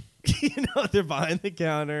 They're behind the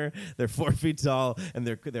counter, they're 4 feet tall, and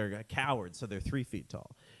they're cowards, so they're 3 feet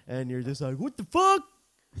tall, and you're just like, what the fuck?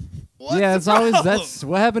 What's Yeah, the it's always problem? that's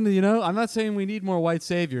what happened to I'm not saying we need more white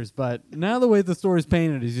saviors, but now the way the story's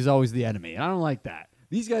painted is he's always the enemy, and I don't like that.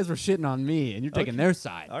 These guys were shitting on me, and you're taking their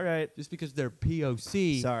side. All right. Just because they're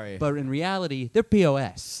POC. Sorry. But in reality, they're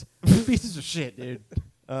POS. Pieces of shit, dude.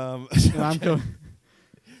 And I'm going.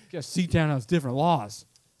 Guess C-Town has different laws.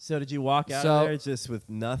 So did you walk out So- of there just with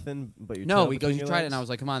nothing but your No, tail he goes, between you your tried it, legs? and I was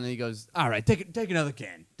like, come on. And he goes, all right, take another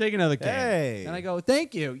can. Take another can. Hey. And I go,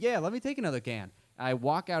 thank you. Yeah, let me take another can. I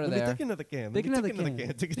walk out of Let me there. take another can. Take Let me another take another can.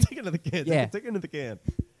 can. Take another can. Yeah. Take another can.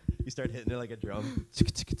 You start hitting it like a drum.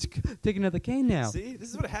 Take another can now. See, this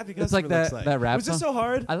is what a happy It's customer like that- looks like. that rap Was this song. so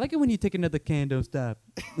hard? I like it when you take another can, don't stop.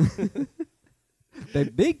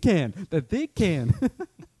 That big can. That big can.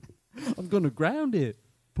 I'm going to ground it,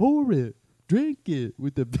 pour it, drink it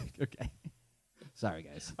with the big. Okay. Sorry,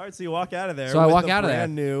 guys. All right, so you walk out of there. So I with walk a out of there.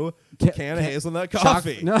 brand new Ca- can of ca- hazelnut Choc-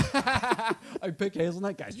 coffee. No. I pick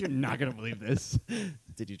hazelnut. Guys, you're not going to believe this.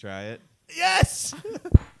 Did you try it? Yes.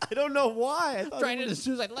 I don't know why. I thought Tried it it was- as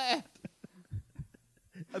soon as I left.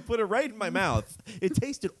 I put it right in my mouth. It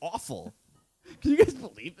tasted awful. Can you guys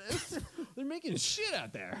believe this? They're making shit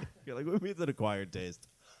out there. You're like, what means an acquired taste?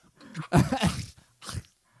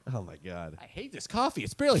 Oh my god, I hate this coffee.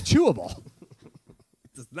 It's barely chewable.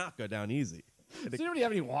 it does not go down easy. And Does it, anybody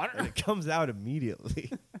have any water? and it comes out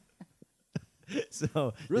immediately.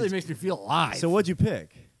 So Really makes me feel alive. So what'd you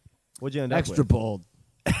pick? What'd you end up extra with? bold.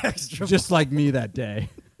 Extra. Just like me that day.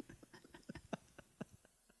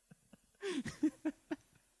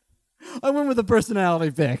 I went with a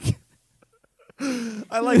personality pick.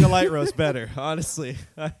 I like a light roast better, honestly.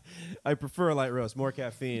 I prefer a light roast, more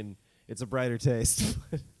caffeine. It's a brighter taste.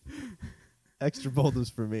 Extra bold was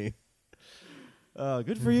for me.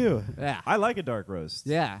 Good for you. Yeah. I like a dark roast.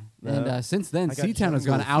 Yeah. And No. since then, I got C-Town has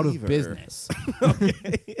gone jungle out fever. of business.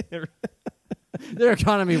 Okay. Their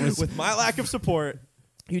economy was With my lack of support,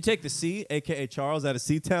 you take the C, a.k.a. Charles, out of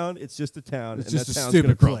C-Town, it's just a town. It's and just that a town's stupid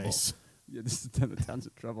gonna crumble. place. Yeah, this is the town's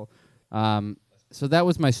in trouble. So that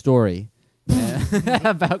was my story,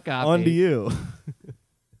 about coffee. On to you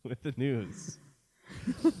with the news.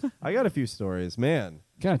 I got a few stories, man.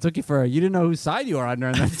 Kind of took you for you didn't know whose side you were on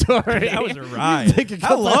during that story. That was a ride.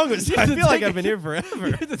 How long was it? I feel like I've been here forever.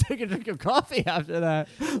 You had to take a drink of coffee after that.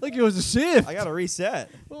 Like it was a shift. I got to reset.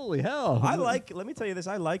 Holy hell. Let me tell you this,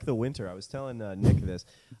 I like the winter. I was telling Nick this.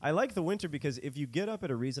 I like the winter because if you get up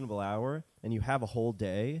at a reasonable hour and you have a whole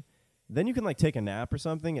day, then you can like take a nap or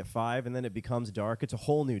something at 5 and then it becomes dark. It's a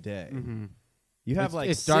whole new day. Mm-hmm. You have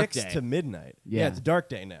It's dark 6 day. to midnight. Yeah. It's a dark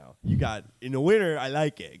day now. You got, in the winter, I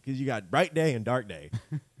like it because you got bright day and dark day.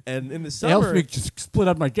 And in the It summer, helps me just split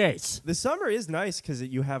up my gaze. the summer is nice because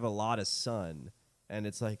you have a lot of sun. And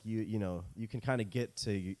it's like, you know, you can kind of get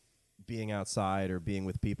to being outside or being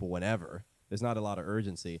with people whenever. There's not a lot of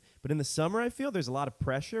urgency. But in the summer, I feel there's a lot of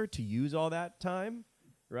pressure to use all that time,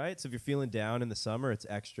 right? So if you're feeling down in the summer, it's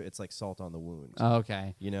extra. It's like salt on the wound. Oh,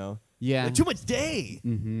 okay. You know? Yeah. Like, too much day.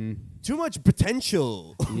 Mm-hmm. Too much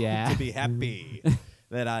potential Yeah. to be happy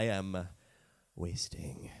that I am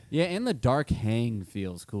wasting. Yeah, and the dark hang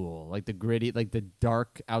feels cool. Like the gritty, like the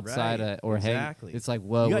dark outside Right, or exactly. hang. It's like,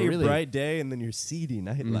 whoa, You got we're your really bright day and then your seedy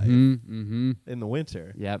nightlife Mm-hmm. in the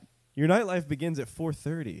winter. Yep. Your nightlife begins at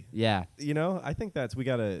 4:30. Yeah. You know, I think we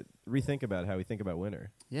got to rethink about how we think about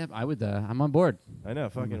winter. Yep. I would. I'm on board. I know,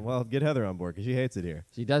 fucking. Well, get Heather on board because she hates it here.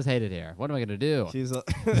 She does hate it here. What am I gonna do? She's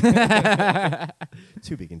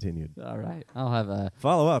to be continued. All right. I'll have a.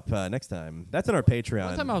 Follow up next time. That's on our Patreon.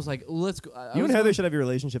 One time I was like, let's go. I you was and Heather going- should have your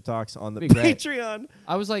relationship talks on the Be great. Patreon.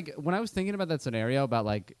 I was like, when I was thinking about that scenario about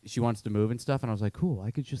like she wants to move and stuff, and I was like, cool,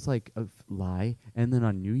 I could just like lie, and then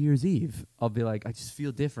on New Year's Eve, I'll be like, I just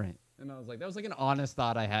feel different. And I was like, that was like an honest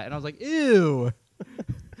thought I had, and I was like, ew.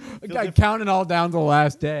 I got counting all down to the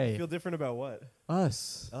last day. Feel different about what?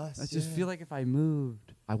 Us. Us, I just yeah. feel like if I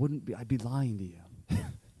moved, I wouldn't be. I'd be lying to you.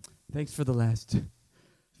 Thanks for the last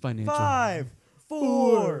financial. 5,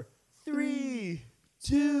 4, 3,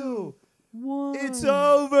 2. 1. It's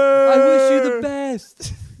over. I wish you the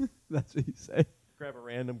best. That's what you say. Grab a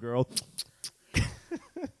random girl.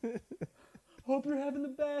 Hope you're having the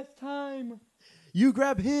best time. You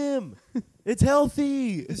grab him. It's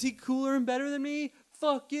healthy. Is he cooler and better than me?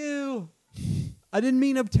 Fuck you. I didn't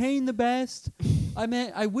mean obtain the best. I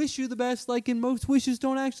meant I wish you the best, like in most wishes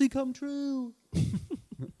don't actually come true.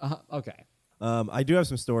 Okay. I do have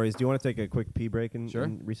some stories. Do you want to take a quick pee break and, Sure.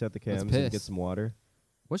 and reset the cams Let's and piss. get some water?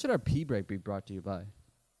 What should our pee break be brought to you by?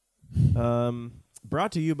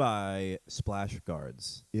 Brought to you by Splash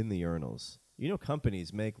Guards in the urinals. You know,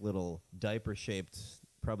 companies make little diaper-shaped,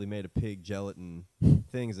 probably made of pig gelatin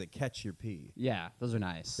things that catch your pee. Yeah, those are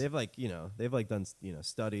nice. They've done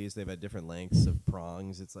studies. They've had different lengths of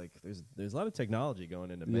prongs. It's like there's a lot of technology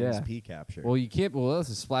going into men's Yeah. pee capture. Well, you can't. Well,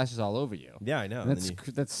 this splashes all over you. yeah, I know. And That's then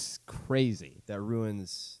that's crazy. that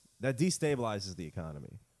destabilizes the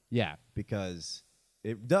economy Yeah. because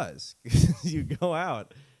it does. You go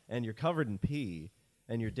out and you're covered in pee,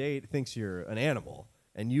 and your date thinks you're an animal.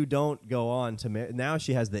 And you don't go on to now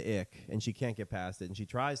she has the ick and she can't get past it, and she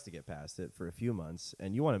tries to get past it for a few months,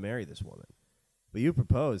 and you want to marry this woman. But you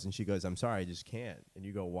propose and she goes, "I'm sorry, I just can't." And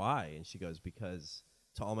you go, "Why?" And she goes, "Because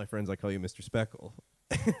to all my friends I call you Mr. Speckle."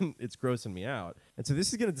 And it's grossing me out. And so this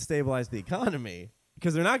is going to destabilize the economy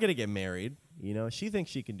because they're not going to get married. You know, she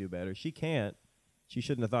thinks she can do better. She can't. She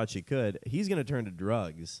shouldn't have thought she could. He's going to turn to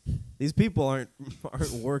drugs. These people aren't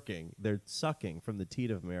working. They're sucking from the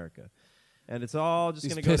teat of America. And it's all just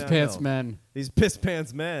These going to go piss downhill. pants men. These piss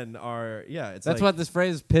pants men are, it's That's like what this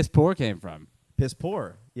phrase "piss poor" came from. piss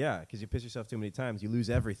poor. Yeah, because you piss yourself too many times, you lose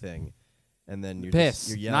everything, and then you're Piss.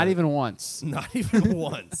 you're yelling. Not even once. Not even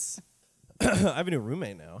once. I have a new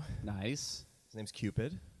roommate now. Nice. His name's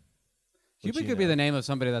Cupid. Cupid could be the name of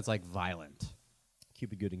somebody that's like violent.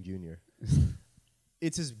 Cupid Gooding Jr.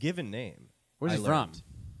 It's his given name. Where's I he from?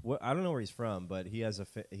 learned. I don't know where he's from, but he has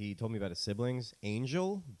he told me about his siblings: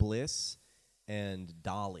 Angel, Bliss, and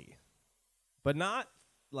Dolly. But not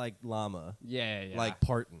like llama, Yeah, yeah. like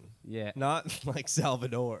Parton. yeah. Not like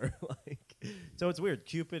Salvador. So it's weird.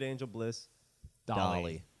 Cupid, Angel, Bliss,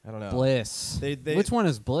 Dolly. I don't know. Bliss. They- Which one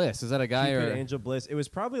is Bliss? Is that a guy Cupid, or Angel, Bliss. It was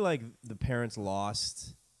probably like the parents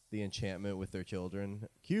lost the enchantment with their children.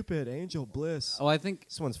 Cupid, Angel, Bliss. Oh, I think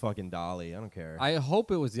This one's fucking Dolly. I don't care. I hope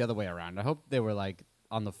it was the other way around. I hope they were like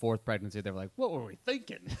on the 4th pregnancy. They were like, "What were we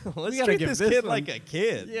thinking? Let's We gotta treat give this this kid one- like a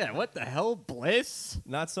kid. Yeah, what the hell, Bliss?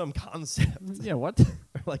 Not some concept. Yeah, what?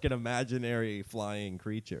 Like an imaginary flying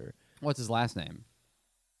creature. What's his last name?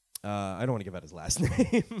 I don't want to give out his last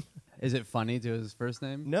name. Is it funny to his first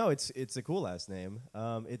name? No, it's a cool last name.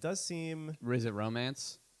 It does seem Or is it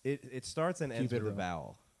romance? it starts and ends Cupid with a Ro-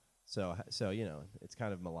 vowel. So it's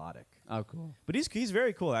kind of melodic. Oh, cool. But he's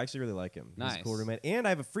very cool. I actually really like him. He's a Nice. cool roommate. And I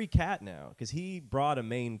have a free cat now because he brought a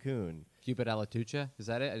Maine Coon. Cupid Alatucha? Is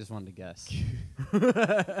that it? I just wanted to guess.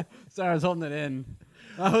 Sorry, I was holding it in.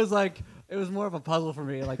 I was like, it was more of a puzzle for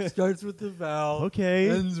me. Like, starts with the vowel, Okay.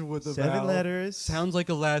 ends with the 7 vowel. letters. Sounds like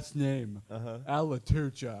a last name. Uh-huh.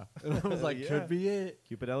 Alatucha. And I was like, Yeah. could be it.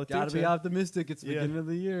 Cupid Alatucha. Gotta be optimistic. It's the Yeah. beginning of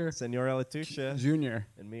the year. Senor Alatucha Junior.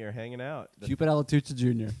 and me are hanging out. Cupid Alatucha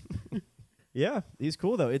Jr. Yeah, he's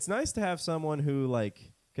cool though. It's nice to have someone who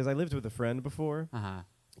because I lived with a friend before, Uh-huh.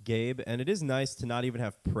 Gabe, and it is nice to not even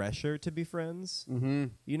have pressure to be friends. Mm-hmm.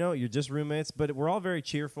 You're just roommates, but we're all very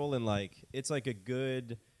cheerful and it's like a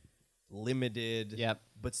good, limited, Yep.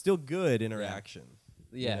 but still good interaction.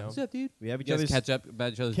 Yeah. know? What's up, dude? We have each You guys other's catch up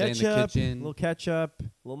about each other's day in the ketchup, kitchen. little ketchup,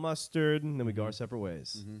 little mustard, and then we go our separate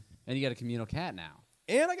ways. Mhm. And you got a communal cat now.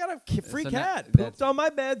 And I got a free So cat. that's- Pooped on my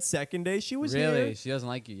bed. Second day she was Really? here. She doesn't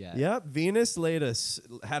like you yet. Yep, Venus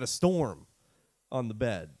had a storm on the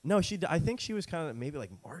bed. No, I think she was kind of maybe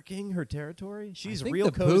like marking her territory. She's I think real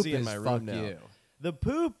the poop cozy in is my room fuck now. you. The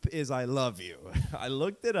poop is I love you. I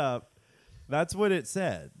looked it up. That's what it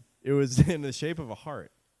said. It was in the shape of a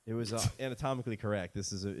heart. It was anatomically correct.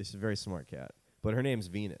 It's a very smart cat. But her name's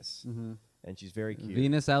Venus, and she's very cute.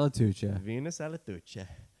 Venus Alatucha. Venus Alatucha.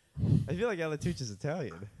 I feel like Alatucha's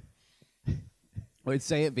Italian. Wait,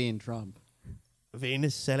 say it being Trump.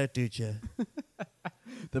 Venus Alatucha.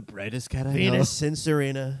 The brightest cat I Venus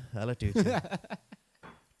Sincerina Alatucha.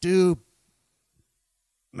 Two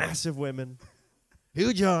massive women,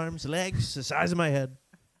 huge arms, legs the size of my head,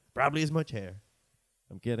 probably as much hair.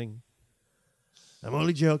 I'm kidding. I'm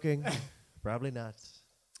only joking. Probably not.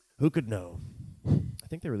 Who could know? I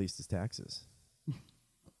think they released his taxes.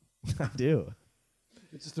 I do.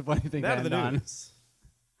 It's just a funny thing to Out of end the on. news.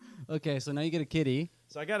 Okay, so now you get a kitty.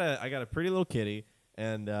 So I got a pretty little kitty,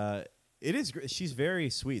 and she's very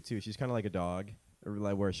sweet too. She's kind of like a dog, or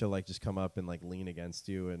like where she'll like just come up and like lean against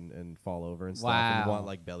you and fall over and stuff, and Wow. want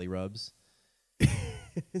like belly rubs.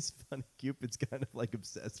 It's funny. Cupid's kind of like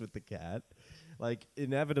obsessed with the cat. Like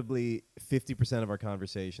inevitably, 50% of our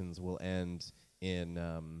conversations will end in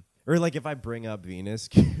or like if I bring up Venus,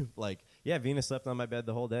 like yeah, Venus slept on my bed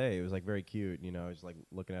the whole day. It was like very cute. I was like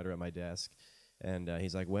looking at her at my desk. And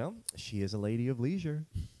he's like, well, she is a lady of leisure.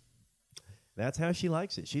 That's how she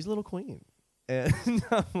likes it. She's a little queen. And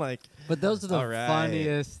I'm like, But those are the all right.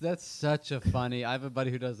 funniest. That's such a funny. I have a buddy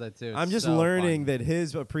who does that too. I'm It's just so learning funny. that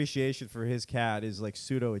his appreciation for his cat is like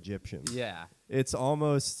pseudo-Egyptian. Yeah. It's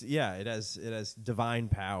almost, it has divine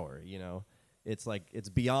power, It's like, it's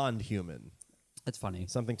beyond human. That's funny.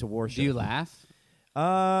 Something to worship. Do you laugh?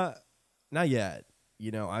 Not yet.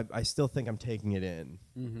 I still think I'm taking it in.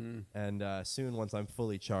 Mm-hmm. And soon, once I'm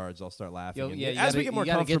fully charged, I'll start laughing. Yo, And yeah, you as we gotta- get more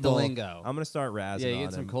you gotta get the comfortable, lingo. I'm gonna start razzing Yeah, you on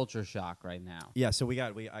get some him. culture shock right now. Yeah, so I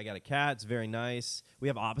got a cat. It's very nice. We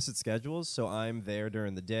have opposite schedules, so I'm there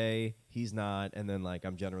during the day. He's not, and then like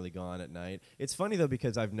I'm generally gone at night. It's funny though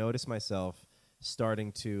because I've noticed myself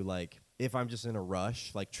starting to like if I'm just in a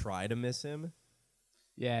rush, like try to miss him.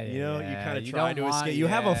 Yeah, You kind of You try don't to want- escape. You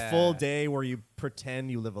have a full yeah. day where you pretend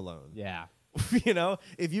you live alone. Yeah.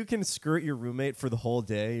 If you can skirt your roommate for the whole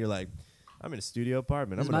day, you're like, I'm in a studio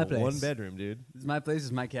apartment. This I'm is in my a place. 1-bedroom, dude. This is my place. This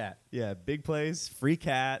is my cat. Yeah, big place, free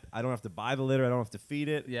cat. I don't have to buy the litter. I don't have to feed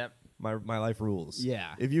it. Yep. My life rules. Yeah.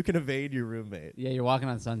 If you can evade your roommate. Yeah, you're walking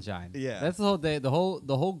on sunshine. Yeah. That's the whole day. The whole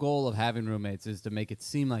goal of having roommates is to make it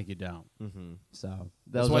seem like you don't. Mm-hmm. So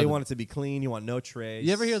That's why you want it to be clean. You want no trays.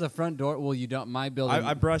 You ever hear the front door? Well, you don't. My building.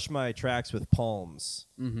 I brush my tracks with palms.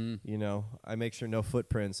 Mm-hmm. I make sure no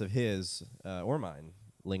footprints of his or mine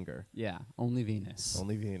linger. Yeah. Only Venus.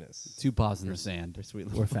 Only Venus. 2 paws in the sand They're sweet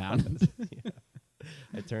were little found.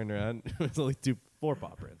 I turned around. It was only 4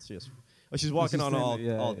 paw prints. She's walking on all.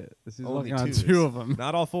 all This is only walking on 2s. 2 of them,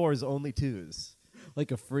 Not all 4s, only 2s.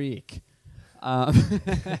 like a freak.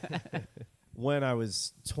 When I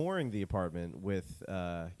was touring the apartment with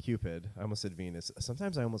Cupid, I almost said Venus.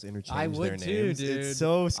 Sometimes I almost interchange I their would too, names. dude. It's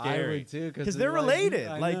so I scary. would too, Because they're related.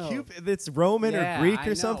 I Like know. Cupid, it's Roman Yeah, or Greek I or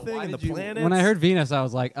know. something, Why and the did you- planets. When I heard Venus, I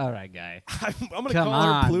was like, "All right, guy." I'm gonna Come call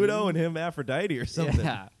her on. Pluto and him Aphrodite or something.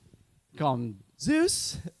 Yeah. Call him.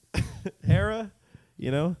 Zeus, Hera,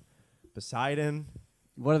 Poseidon,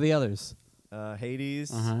 What are the others?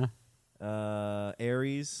 Hades,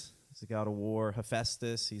 Ares is the god of war.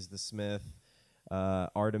 Hephaestus, he's the smith.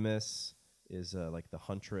 Artemis is like the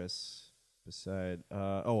huntress.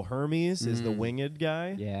 Hermes is the winged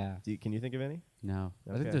guy. Yeah. Can you think of any? No.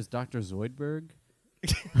 I think Okay. there's Dr. Zoidberg.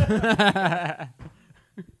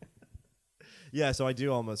 Yeah, so I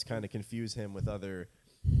do almost kind of confuse him with other,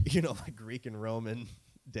 like Greek and Roman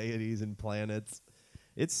deities and planets.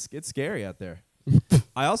 It's scary out there.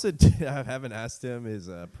 I also haven't asked him his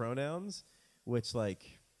pronouns, which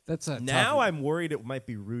like That's a now tough I'm worried it might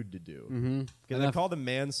be rude to do. Mm-hmm. Because I called him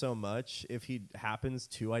man so much, if he happens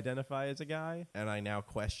to identify as a guy, and I now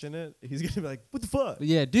question it, he's gonna be like, "What the fuck?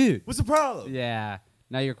 Yeah, dude. What's the problem? Yeah.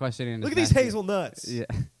 Now you're questioning. Look at his these masculine- hazelnuts. Yeah.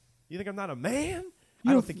 You think I'm not a man? You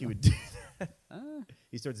I don't don't think he would do that." Uh,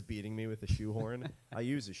 He starts beating me with a shoehorn. I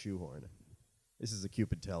use a shoehorn. This is a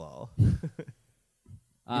Cupid tell-all.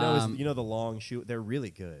 You know the long shoe. They're really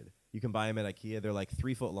good. You can buy them at IKEA. They're like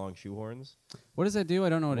 3-foot long shoehorns. what does that do? I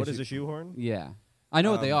don't know What is a shoehorn? Yeah. I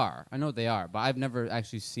know what they are. I know what they are, but I've never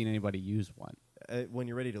actually seen anybody use one. When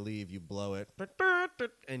you're ready to leave, you blow it,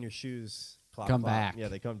 and your shoes clop, Come clop. back. Yeah,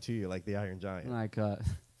 they come to you like the Iron Giant, Like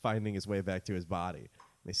finding his way back to his body.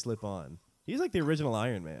 They slip on. He's like the original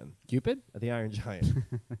Iron Man, Cupid? the Iron Giant.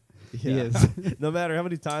 He is. No matter how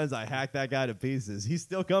many times I hack that guy to pieces, he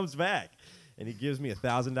still comes back, and he gives me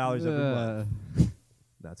 $1,000 every month.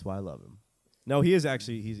 That's why I love him. No, he is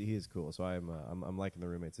actually he is cool. So I'm liking the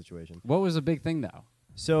roommate situation. What was a big thing though?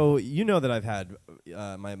 So you know that I've had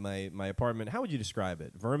my apartment. How would you describe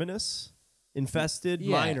it? Verminous, infested,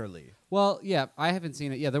 Yeah. minorly. Well, yeah, I haven't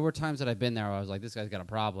seen it. Yeah, there were times that I've been there where I was like, this guy's got a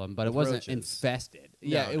problem, but With it wasn't roaches. infested.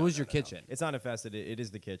 Yeah, it was your kitchen. It's not infested. It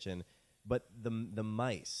is the kitchen, but the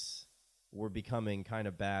mice were becoming kind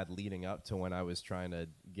of bad leading up to when I was trying to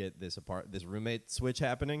get this roommate switch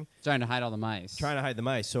happening. Trying to hide all the mice. Trying to hide the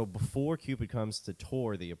mice. So before Cupid comes to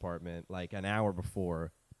tour the apartment, like an hour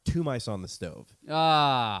before, 2 mice on the stove.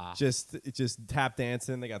 Ah. Just tap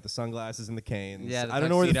dancing. They got the sunglasses and the canes. Yeah, the I don't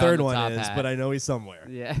know where the tuxedo third and the one top is, hat. but I know he's somewhere.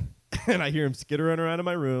 Yeah. And I hear him skittering around in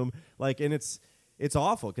my room, like, and it's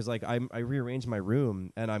awful because like I rearranged my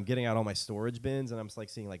room and I'm getting out all my storage bins and I'm just like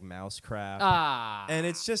seeing like mouse crap, Ah. and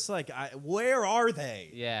it's just like, where are they?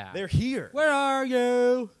 Yeah. They're here. Where are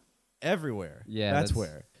you? Everywhere. Yeah, that's that's-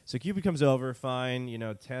 where. So Cupid comes over, fine,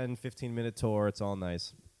 10, 15-minute tour, it's all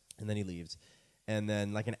nice, and then he leaves. And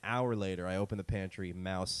then like an hour later, I open the pantry,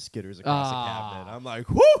 mouse skitters across the cabinet. I'm like,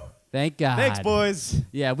 whoo! Thank God. Thanks, boys.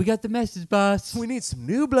 Yeah, we got the message, boss. We need some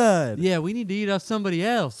new blood. Yeah, we need to eat off somebody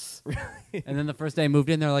else. And then the first day I moved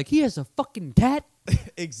in, they're like, he has a fucking cat.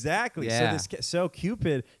 Exactly. Yeah. So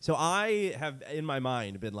Cupid. So I have in my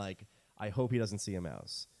mind been like, I hope he doesn't see a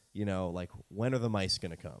mouse. Like when are the mice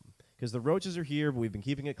gonna come? Because the roaches are here, but we've been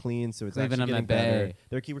keeping it clean, so it's Leaving actually them getting at better.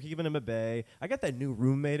 bay. We're keeping them at bay. I got that new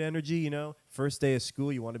roommate energy. First day of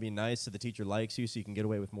school, you want to be nice so the teacher likes you, so you can get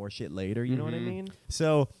away with more shit later. You know what I mean?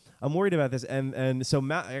 So I'm worried about this, and so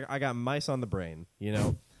I got mice on the brain.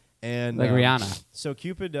 And Like Rihanna. So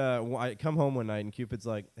Cupid, I come home one night and Cupid's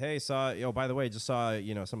like, "Hey, by the way, just saw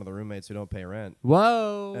some of the roommates who don't pay rent."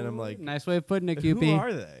 Whoa. And I'm like, nice way of putting it, Who Cupid.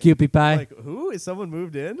 are they? Cupid pie. I'm like, who? Is someone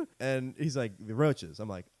moved in? And he's like, the roaches. I'm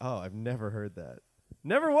like, oh, I've never heard that.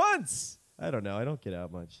 Never once. I don't know. I don't get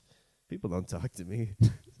out much. People don't talk to me.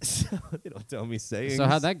 So they don't tell me sayings. So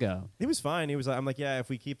how'd that go? It was fine. He was like, I'm like, yeah, if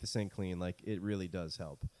we keep the sink clean, like it really does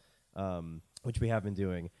help, which we have been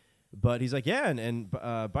doing. But he's like, yeah, and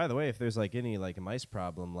by the way, if there's like any like mice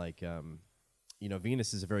problem, like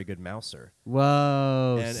Venus is a very good mouser.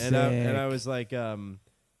 Whoa. And I was like, yeah,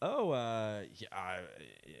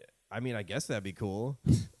 I mean, I guess that'd be cool.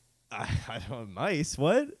 I don't mice.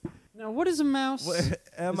 What? Now, what is a mouse?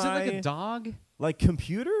 Am is it like I a dog? like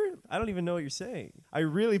computer? I don't even know what you're saying. I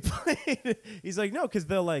really played. He's like, no, because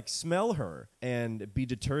they'll like smell her and be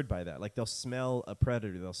deterred by that. Like they'll smell a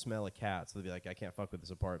predator, they'll smell a cat, so they'll be like, I can't fuck with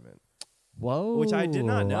this apartment. Whoa. Which I did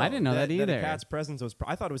not know. I didn't know that either. That a cat's presence was.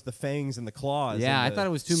 I thought it was the fangs and the claws. Yeah, and I thought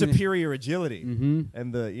it was too superior agility, Mm-hmm.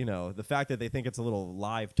 and the fact that they think it's a little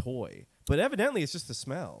live toy. But evidently, it's just the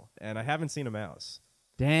smell, and I haven't seen a mouse.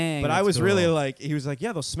 Dang. But I that's was cool. really like, he was like,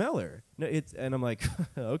 yeah, they'll smell her. No, and I'm like,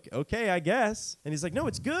 okay, I guess. And he's like, no,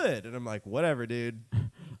 it's good. And I'm like, whatever, dude.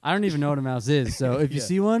 I don't even know what a mouse is. So if you Yeah.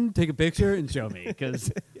 see one, take a picture and show me,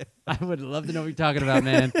 because I would love to know what you're talking about,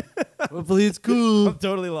 man. Hopefully it's cool. I'm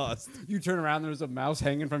totally lost. You turn around, there's a mouse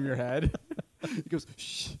hanging from your head. He goes,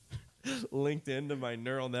 shh. Linked into my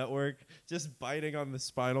neural network, just biting on the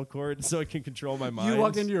spinal cord so I can control my mind. You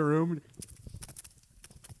walk into your room.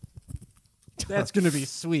 That's gonna be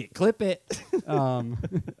sweet. Clip it.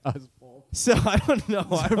 So I don't know.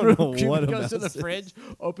 I don't know Cupid what a goes to the mouse is. fridge,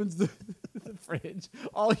 opens the fridge.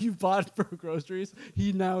 All you bought for groceries,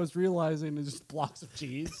 he now is realizing is just blocks of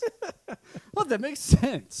cheese. Well, that makes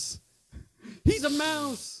sense. He's a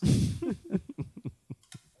mouse.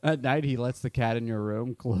 At night, he lets the cat in your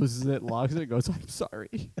room, closes it, locks it, goes, I'm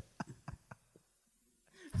sorry.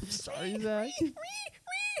 I'm sorry, Zach.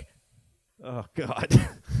 Oh God.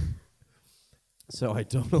 So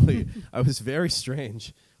I was very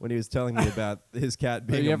strange when he was telling me about his cat Are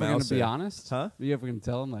being you a ever going to mouser. be honest? Huh? Are you ever going to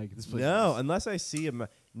tell him like this? Place No, is- unless I see him.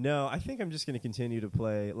 No, I think I'm just going to continue to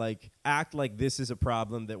play, like, act like this is a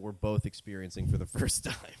problem that we're both experiencing for the first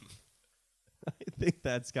time. I think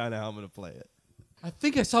that's kind of how I'm going to play it. I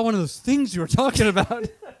think I saw one of those things you were talking about.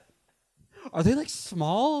 Are they like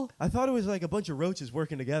small? I thought it was like a bunch of roaches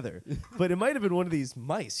working together, but it might have been one of these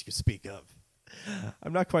mice you speak of.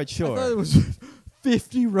 I'm not quite sure. I thought it was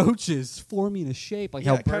 50 roaches forming a shape like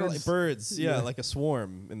yeah, how kind of birds. like birds. Yeah, Yeah. like a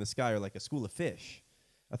swarm in the sky or like a school of fish.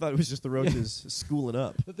 I thought it was just the roaches schooling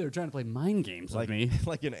up, I thought they were trying to play mind games like with me.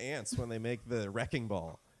 like in ants when they make the wrecking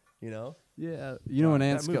ball. You know? Yeah, you know when that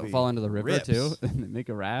ants movie fall into the river rips. too, and they make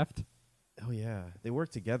a raft. Oh yeah, they work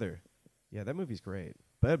together. Yeah, that movie's great.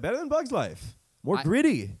 But better than Bug's Life. More I-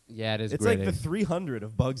 gritty. Yeah, it is. It's gritty. like the 300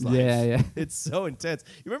 of Bug's Life. Yeah, yeah. It's so intense.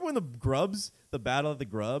 You remember when the battle of the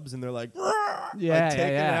grubs, and they're like, Yeah, like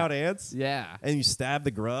taking yeah. out ants, Yeah, and you stab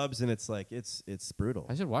the grubs, and it's like it's brutal.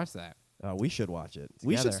 I should watch that. We should watch it.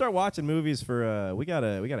 We should Together. start watching movies for. We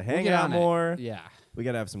gotta hang We'll get out on it. more. Yeah, We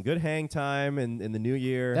gotta have some good hang time in the new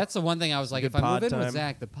year. that's the one thing I was like, Good if I move pod in time. with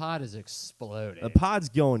Zach, the pod is exploding. the pod's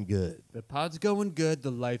going good. The pod's going good.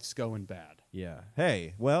 The life's going bad. Yeah.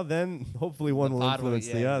 Hey, well then, hopefully one The will pod influence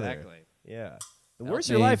yeah, the other. Exactly. Yeah. The Help worse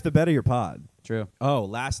your me. life, the better your pod. True. Oh,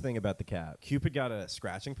 last thing about the cat. Cupid got a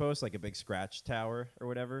scratching post, like a big scratch tower or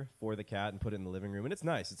whatever, for the cat and put it in the living room. And it's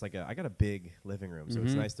nice. It's like I got a big living room, so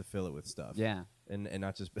it's Mhm. nice to fill it with stuff. Yeah. And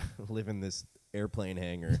not just live in this airplane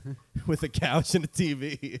hangar with a couch and a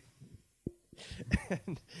TV.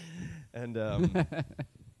 and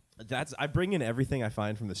I bring in everything I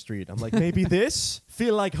find from the street. I'm like, maybe this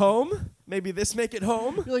feel like home. Maybe this make it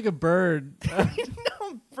home. You're like a bird. No,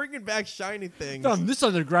 I'm bringing back shiny things. Found this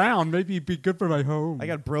on the ground. Maybe it'd be good for my home. I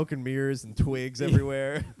got broken mirrors and twigs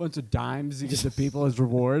everywhere. bunch of dimes you get to people as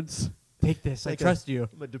rewards. Take this. I Like trust you.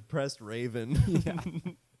 I'm a depressed raven. Yeah.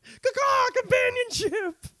 Caw-caw,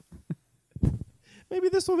 companionship. Maybe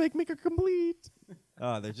this will make me complete.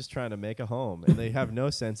 They're just trying to make a home, and they have no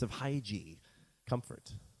sense of hygiene,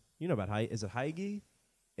 comfort. You know about is it Hygge?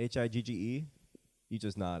 Higge? You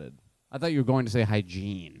just nodded. I thought you were going to say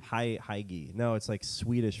hygiene. Hygge. No, it's like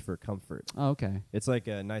Swedish for comfort. Oh, okay. It's like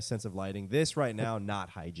a nice sense of lighting. This right now, not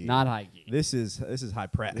hygiene. Not hygiene. This is high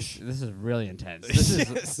press. This is really intense.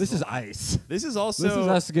 This is ice. This is also This is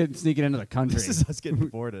us sneaking into the country. This is us getting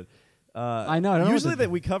deported. I know. I don't know Usually what to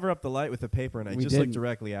that we cover up the light with a paper, and I We just look didn't.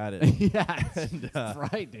 directly at it. yeah, And, that's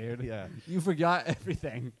right, dude. yeah. You forgot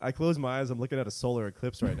everything. I close my eyes. I'm looking at a solar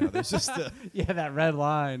eclipse right now. There's just Yeah, that red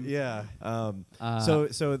line. yeah. Uh,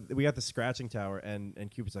 So we got the scratching tower, and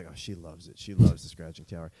Cupid's like, oh, she loves it. She loves the scratching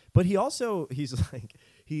tower. But he's like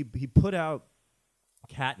he put out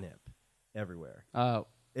catnip everywhere.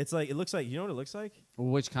 It's like, it looks like, you know what it looks like?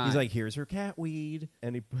 Which kind? He's like, here's her cat weed,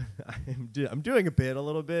 and I'm doing a bit a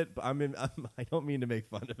little bit, but I don't mean to make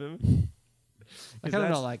fun of him. I kind of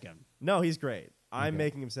don't like him. No, he's great. I'm Okay.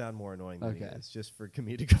 making him sound more annoying than he Okay. is, just for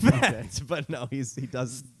comedic effect. But no, he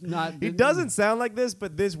doesn't sound like this,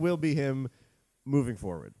 but this will be him moving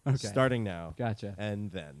forward, Okay. starting now, Gotcha. and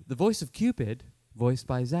then The voice of Cupid, voiced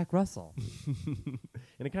by Zach Russell.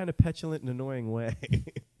 in a kind of petulant and annoying way.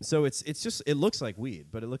 So it looks like weed,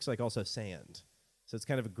 but it looks like also sand. So it's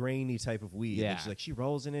kind of a grainy type of weed. Yeah. And she's like, she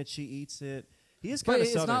rolls in it, she eats it. He is But kind of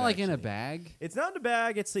it's not southern, like in a actually. bag. It's not in a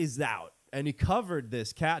bag. He's out, and he covered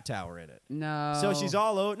this cat tower in it. No. So she's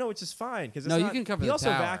all over. No, which is fine because No, you can cover He the also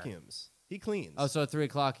tower. vacuums. He cleans. Oh, so at 3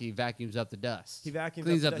 o'clock he vacuums up the dust. he vacuums.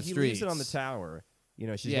 cleans up the, the he streets. leaves it on the tower. You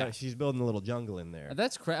know, Yeah. she's building a little jungle in there.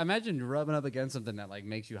 That's Imagine rubbing up against something that like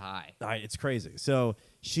makes you high. It's crazy. So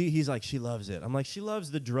he's like, she loves it. I'm like, she loves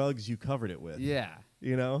the drugs you covered it with. Yeah.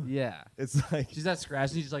 You know. Yeah. It's like She's not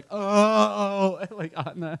scratching. She's like, oh, like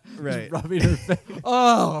on the Right. just rubbing her face.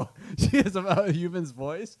 Oh, she has a human's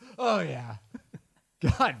voice. Oh yeah.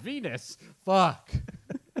 God, Venus. Fuck.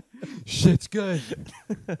 Shit's good.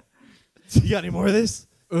 you got any more of this?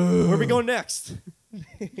 Where are we going next?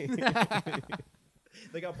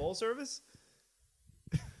 They got bowl service.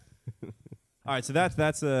 All right, so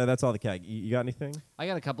that's all the cat. You got anything? I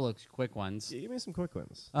got a couple of quick ones. Yeah, give me some quick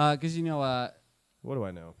ones. Because you know, What do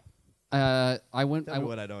I know? I went. Tell me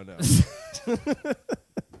what I don't know.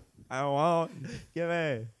 I won't.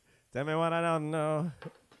 Tell me what I don't know.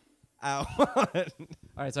 I won't.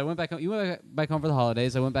 All right, so I went back home. You went back home for the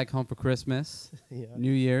holidays. I went back home for Christmas, Yeah.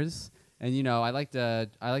 New Year's, and you know, I like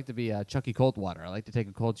to be Chucky Coldwater. I like to take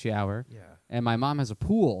a cold shower. Yeah. And my mom has a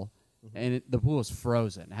pool, and the pool is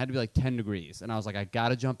frozen. It had to be like 10 degrees, and I was like, I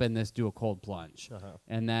gotta jump in this, do a cold plunge,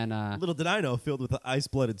 and then Little did I know, filled with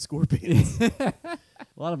ice-blooded scorpions. a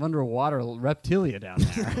lot of underwater reptilia down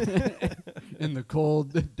there. in the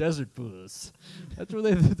cold desert pools. That's where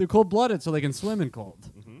they're cold-blooded, so they can swim in cold.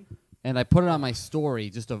 And I put it on my story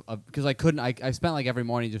just because I couldn't. I spent like every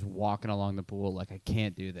morning just walking along the pool. Like I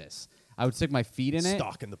can't do this. I would stick my feet in it.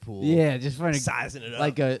 Stalking the pool. Yeah, just trying to sizing it up.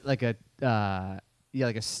 like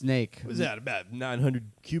a snake. What was that, about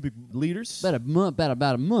 900 cubic liters? About a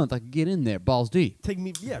month. I could get in there, balls deep. Take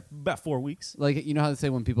me, about 4 weeks. Like, you know how they say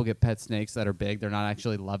when people get pet snakes that are big, they're not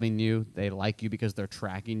actually loving you. They like you because they're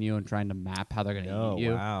tracking you and trying to map how they're going to eat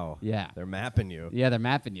you. Oh, wow. Yeah. They're mapping you. Yeah, they're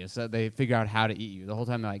mapping you. So they figure out how to eat you. The whole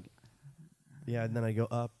time they're like, Yeah, and then I go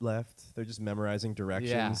up, left. They're just memorizing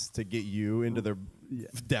directions to get you into their,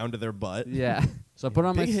 down to their butt. yeah. So I put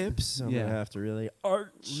on Big my hips. So I'm going to have to really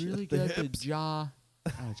arch really the get the hips. jaw.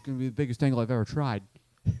 Oh, it's going to be the biggest angle I've ever tried.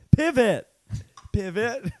 Pivot.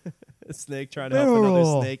 A snake trying to help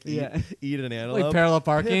another snake eat an antelope. Like parallel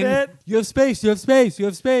parking. Pivot. You have space. You have space. You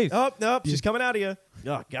have space. Oh, nope. She's coming out of you.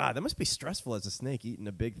 Oh, God. That must be stressful as a snake eating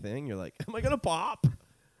a big thing. You're like, am I going to pop?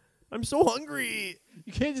 I'm so hungry.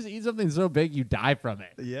 You can't just eat something so big you die from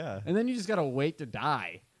it. Yeah. And then you just got to wait to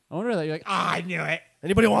die. I wonder that you're like, I knew it.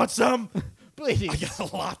 Anybody want some? Please. I got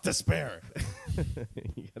a lot to spare.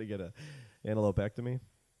 You got to get a antelopectomy.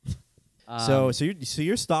 So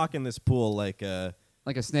you're stalking this pool like a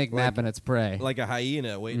snake mapping its prey. like a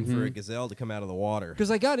hyena waiting for a gazelle to come out of the water.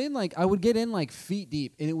 Because I would get in like feet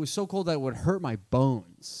deep, and it was so cold that it would hurt my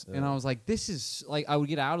bones. And I was like, this is like, I would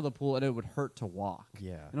get out of the pool and it would hurt to walk.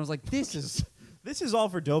 Yeah. And I was like, this is all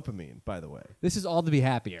for dopamine, by the way. this is all to be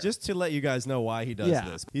happier. Just to let you guys know why he does Yeah.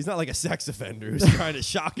 this. He's not like a sex offender who's trying to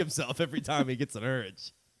shock himself every time he gets an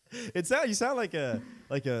urge. You sound like a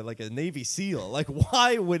Navy SEAL. Like,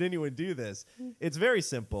 why would anyone do this? It's very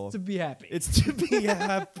simple. to be happy. It's to be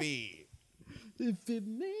happy. If it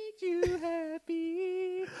makes you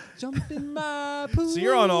happy, jump in my pool. So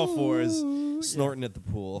you're on all fours, snorting at the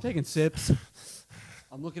pool. Taking sips.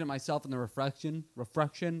 I'm looking at myself in the reflection,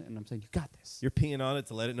 and I'm saying, you got this. You're peeing on it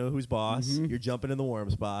to let it know who's boss. You're jumping in the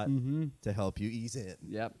warm spot to help you ease in.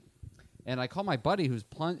 Yep. And I call my buddy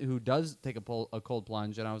who does take a cold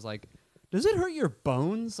plunge, and I was like, does it hurt your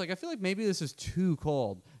bones? Like, I feel like maybe this is too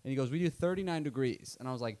cold. And he goes, we do 39 degrees. And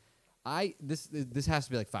I was like, this has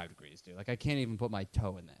to be like 5 degrees, dude. Like, I can't even put my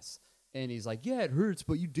toe in this. And he's like, yeah, it hurts,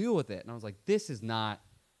 but you deal with it. And I was like, this is not,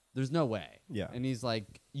 there's no way. Yeah. And he's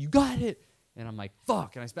like, you got it. And I'm like,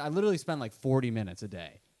 fuck. And I literally spend like 40 minutes a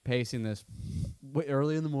day pacing this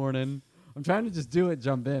early in the morning. I'm trying to just do it,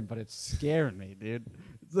 jump in, but it's scaring me, dude.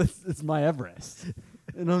 It's my Everest.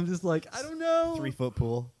 And I'm just like, I don't know. 3 foot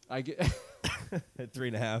pool I get at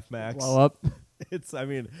 3.5 max. blow up.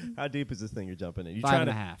 How deep is this thing you're jumping in? You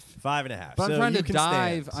 5.5. 5.5. But So I'm trying you to can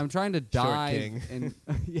dive. stand. I'm trying to dive. king. And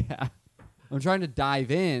yeah. I'm trying to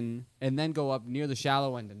dive in and then go up near the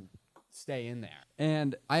shallow end and stay in there.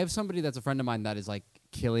 And I have somebody that's a friend of mine that is like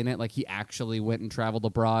killing it. Like he actually went and traveled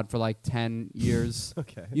abroad for like 10 years.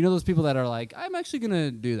 Okay. You know those people that are like, I'm actually going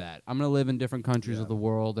to do that. I'm going to live in different countries Yeah. of the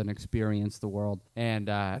world and experience the world. And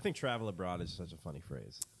I think travel abroad is such a funny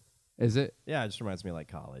phrase. is it? Yeah, it just reminds me of like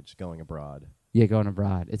college, going abroad. Yeah, going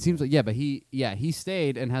abroad. It seems like, but he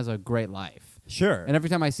stayed and has a great life. Sure. And every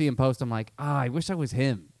time I see him post, I'm like, I wish I was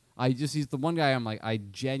him. He's the one guy I'm like, I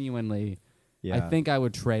genuinely, yeah. I think I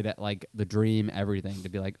would trade at like the dream, everything to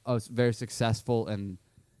be like, it's very successful and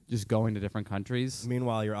just going to different countries.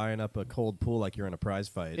 Meanwhile, you're eyeing up a cold pool like you're in a prize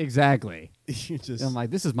fight. Exactly. You just. And I'm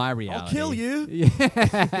like, this is my reality. I'll kill you.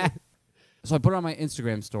 Yeah. So I put it on my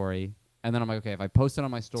Instagram story, and then I'm like, okay, if I post it on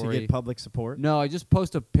my To story. get public support. No, I just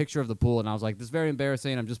post a picture of the pool, and I was like, this is very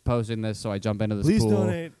embarrassing. I'm just posting this, so I jump into this Please pool.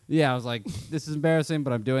 donate. Yeah, I was like, this is embarrassing,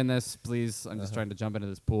 but I'm doing this. Please, I'm just Uh-huh. trying to jump into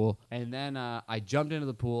this pool. And then I jumped into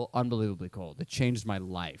the pool, unbelievably cold. It changed my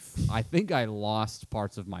life. I think I lost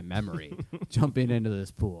parts of my memory jumping into this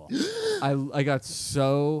pool. I got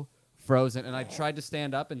so frozen, and I tried to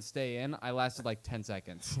stand up and stay in. I lasted like 10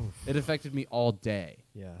 seconds. It affected me all day.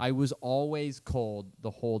 Yeah. I was always cold the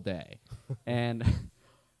whole day. And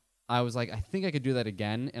I was like, I think I could do that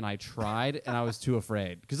again. And I tried, and I was too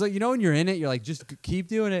afraid. Because, like, you know, when you're in it, you're like, just keep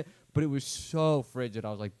doing it. But it was so frigid. I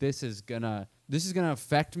was like, this is gonna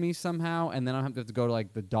affect me somehow. And then I'll have to go to,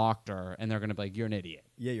 like, the doctor, and they're going to be like, you're an idiot.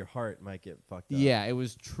 Yeah, your heart might get fucked up. Yeah, it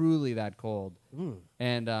was truly that cold.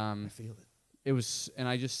 And I feel it. it was, and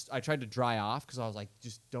I tried to dry off because I was like,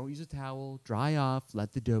 just don't use a towel, dry off,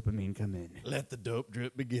 let the dopamine come in. Let the dope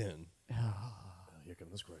drip begin. Here come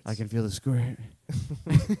the squirts. I can feel the squirt.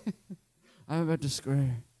 I'm about to squirt.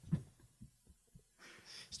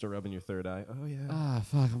 Still rubbing your third eye. Oh, yeah. Ah,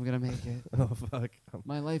 fuck, I'm gonna make it. Oh, fuck.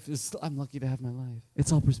 My life is, I'm lucky to have my life.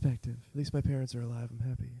 It's all perspective. At least my parents are alive. I'm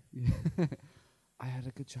happy. Yeah. I had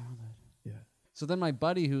a good childhood. Yeah. So then my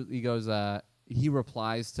buddy, he goes, he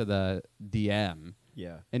replies to the DM,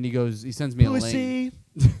 Yeah. and he sends me a link. Pussy.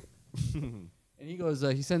 And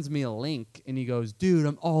he sends me a link, and he goes, dude,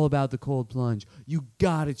 I'm all about the cold plunge. You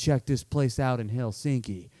gotta check this place out in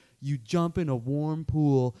Helsinki. You jump in a warm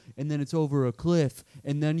pool, and then it's over a cliff,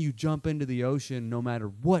 and then you jump into the ocean no matter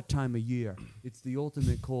what time of year. It's the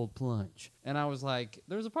ultimate cold plunge. And I was like,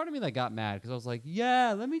 there was a part of me that got mad, because I was like,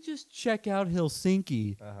 yeah, let me just check out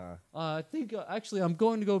Helsinki. I think, actually, I'm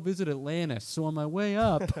going to go visit Atlantis, so on my way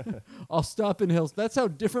up, I'll stop in Hills. That's how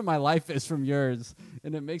different my life is from yours,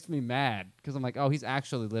 and it makes me mad, because I'm like, oh, he's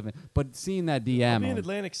actually living. But seeing that DM. I'll be in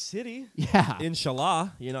Atlantic City. Yeah.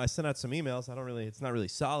 Inshallah. I sent out some emails. It's not really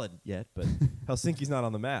solid yet, but Helsinki's not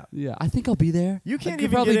on the map. Yeah, I think I'll be there. You I can't could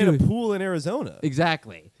even probably get in do a it. pool in Arizona.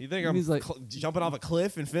 Exactly. You think And I'm he's like, jumping off a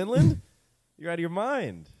cliff in Finland? You're out of your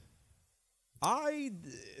mind. I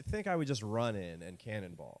think I would just run in and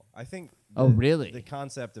cannonball. I think. Oh, really? The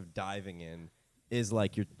concept of diving in is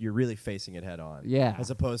like you're really facing it head on. Yeah. As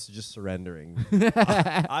opposed to just surrendering.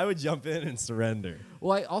 I would jump in and surrender.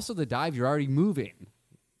 well, also the dive, you're already moving.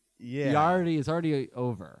 Yeah. It's already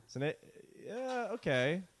over. Yeah.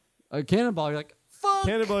 Okay. A cannonball, you're like, fuck.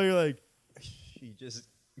 Cannonball, you're like, you just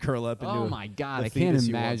curl up into. Oh my god, the I can't fetus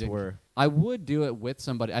you once imagine. were. I would do it with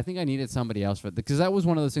somebody. I think I needed somebody else for it because that was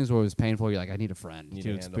one of those things where it was painful. You're like, I need a friend Need to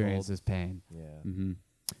a hand to experience hold. this pain. Yeah. Mm-hmm.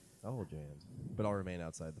 I'll hold your hand, but I'll remain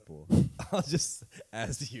outside the pool. I'll just,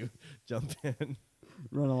 as you jump in,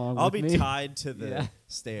 Run along. I'll with be me. tied to the Yeah.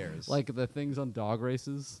 stairs. like the things on dog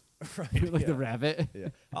races, right, like yeah. the rabbit. Yeah.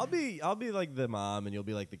 I'll be like the mom, and you'll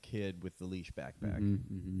be like the kid with the leash backpack,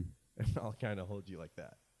 Mm-hmm. and I'll kind of hold you like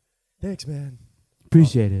that. Thanks, man.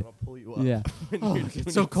 Appreciate it. I'll pull you up. Yeah. when Oh, you're it's doing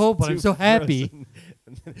so it cold, but I'm too so happy. frozen.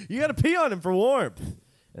 And then you got to pee on him for warmth.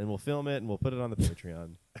 And we'll film it, and we'll put it on the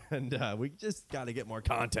Patreon. And we just got to get more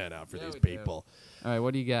content out for Yeah, these we do. people. All right,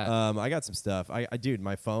 what do you got? I got some stuff. Dude,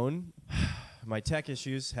 my phone, my tech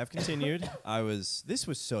issues have continued. This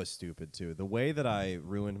was so stupid too. The way that I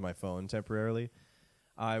ruined my phone temporarily,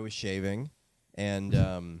 I was shaving, and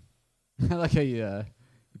I like how you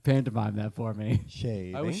pantomime that for me.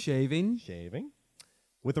 shaving. I was shaving. shaving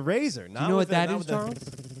with a razor. Not you know with what that not is, with the-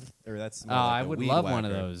 Charles? Or that's Oh, more like I a would weed love one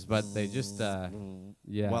of whacker. those, but they just,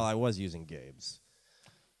 yeah. Well, I was using Gabe's.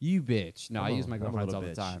 You bitch. No, I use my I'm a girlfriend's all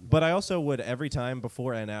little the bitch. time. But I also would every time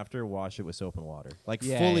before and after wash it with soap and water, like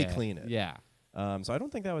Yeah, fully yeah, clean it. Yeah. So I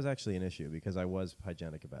don't think that was actually an issue because I was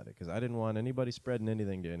hygienic about it because I didn't want anybody spreading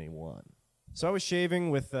anything to anyone. So I was shaving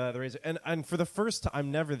with the razor, and for the first time,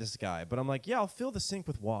 I'm never this guy, but I'm like, yeah, I'll fill the sink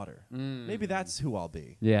with water. Maybe that's who I'll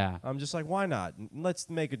be. Yeah. I'm just like, why not? Let's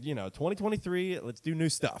make it, 2023. Let's do new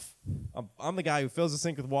stuff. I'm the guy who fills the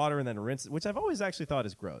sink with water and then rinses, which I've always actually thought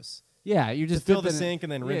is gross. Yeah, you just fill the dipping it- sink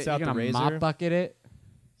and then rinse you're out the gonna razor. mop bucket it.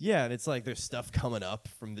 Yeah, and it's like there's stuff coming up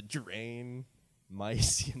from the drain.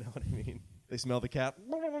 Mice, you know what I mean? They smell the cat.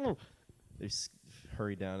 They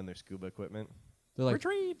hurry down in their scuba equipment. They're like,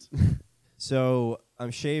 Retreat. So I'm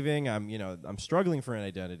shaving. I'm struggling for an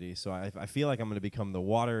identity. So I feel like I'm going to become the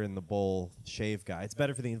water in the bowl shave guy. It's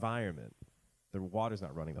better for the environment. The water's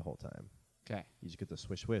not running the whole time. okay. You just get the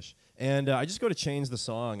swish swish. And I just go to change the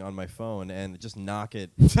song on my phone and just knock it,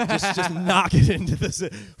 just knock it into this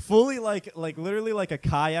fully like literally like a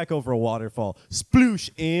kayak over a waterfall. Sploosh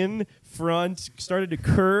in front, started to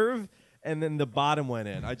curve, and then the bottom went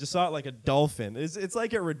in. I just saw it like a dolphin. It's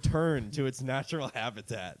like it returned to its natural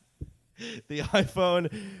habitat. The iPhone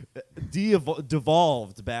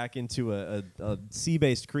devolved back into a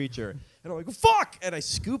sea-based creature, and I'm like, fuck! And I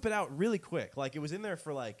scoop it out really quick, like it was in there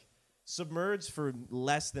for like submerged for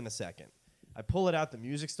less than a second. I pull it out, the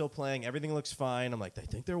music's still playing, everything looks fine. I'm like, they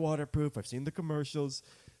think they're waterproof. I've seen the commercials.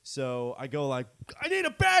 So I go like, I need a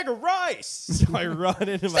bag of rice. So I run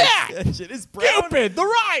into my kitchen. It's brown. Cupid, the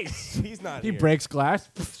rice! He's not He here. breaks glass.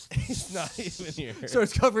 He's not even here. So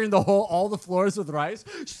it's covering all the floors with rice.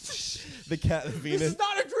 The cat, This Venus. is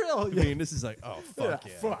not a drill. Venus is like, oh, fuck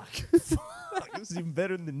yeah. Fuck. Fuck, this is even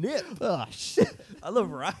better than the nip. Oh, shit. I love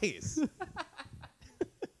rice.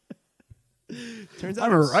 Turns out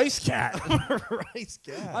I'm a rice cat. I'm a rice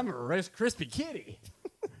cat. I'm a Rice Krispie kitty.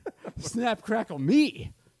 Snap, crackle,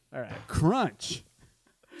 me. All right, crunch.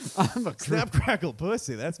 I'm a Snap, crackle,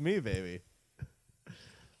 pussy. That's me, baby.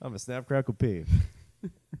 I'm a snap, crackle, pea.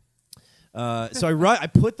 So I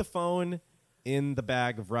put the phone in the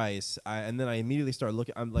bag of rice, and then I immediately start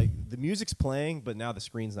looking. I'm like, the music's playing, but now the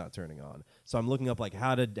screen's not turning on. So I'm looking up like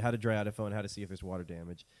how to dry out a phone, how to see if there's water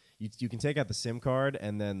damage. You can take out the SIM card,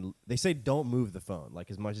 and then they say don't move the phone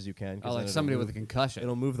like as much as you can. 'Cause Oh, then like somebody with a it'll concussion.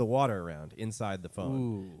 move the water around inside the phone.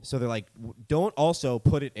 Ooh. So they're like, don't also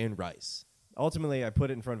put it in rice. Ultimately, I put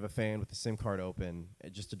it in front of a fan with the SIM card open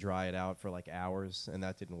just to dry it out for like hours, and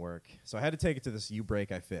that didn't work. So I had to take it to this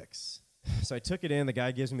U-Break I Fix. So I took it in. The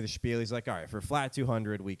guy gives me the spiel. He's like, all right, for a flat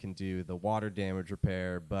 200, we can do the water damage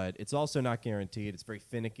repair, but it's also not guaranteed. It's very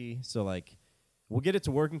finicky. So, like, we'll get it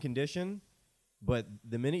to working condition, but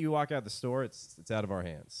the minute you walk out the store, it's out of our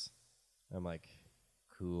hands. I'm like,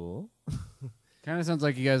 cool. Kind of sounds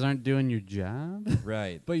like you guys aren't doing your job.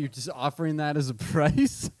 Right. But you're just offering that as a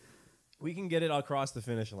price? We can get it across the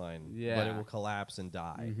finish line, but Yeah. it will collapse and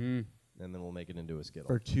die, Mm-hmm. and then we'll make it into a Skittle.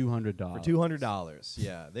 For $200. For $200,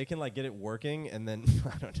 yeah. They can, like, get it working, and then,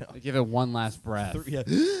 I don't know. Give it one last breath. Yeah.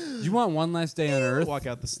 Do you want one last day on Earth? Walk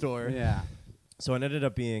out the store. Yeah. So it ended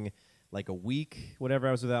up being like a week, whatever,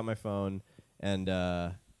 I was without my phone, and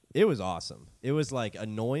it was awesome. It was like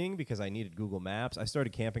annoying because I needed Google Maps. I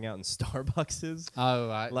started camping out in Starbuckses, Oh,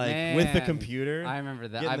 like with the man. computer. I remember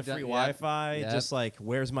that. Getting I've the free done- Wi-Fi, yep. just like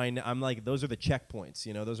where's my? I'm like those are the checkpoints,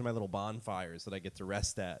 those are my little bonfires that I get to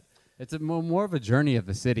rest at. It's more of a journey of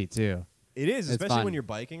the city, too. It is, It's especially fun. when you're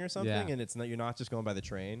biking or something, Yeah. and you're not just going by the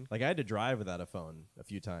train. Like I had to drive without a phone a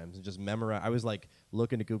few times and just memorize. I was like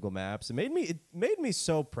looking at Google Maps. It made me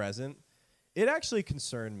so present. It actually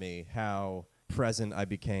concerned me how present I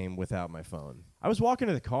became without my phone. I was walking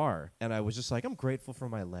to the car and I was just like, I'm grateful for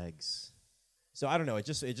my legs. So I don't know. It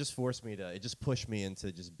just forced me to. It just pushed me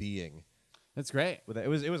into just being. That's great. With it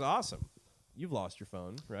was awesome. You've lost your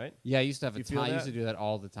phone, right? Yeah, I used to have You a feel ton. I used that? to do that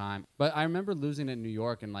all the time. But I remember losing it in New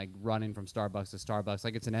York and like running from Starbucks to Starbucks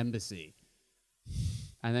like it's an embassy.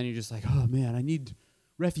 And then you're just like, oh man, I need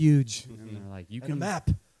refuge. And they're like, you And can a map.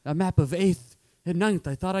 a map of 8th and 9th.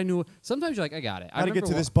 I thought I knew. Sometimes you're like, I got it. I How to get remember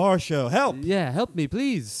to this bar show? Help! Yeah, help me,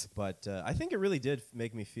 please. But I think it really did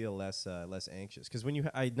make me feel less anxious because when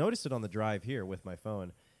I noticed it on the drive here with my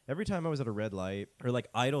phone. Every time I was at a red light or like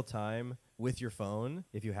idle time with your phone,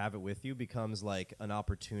 if you have it with you, becomes like an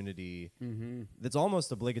opportunity that's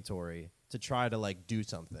almost obligatory to try to like do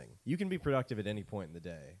something. You can be productive at any point in the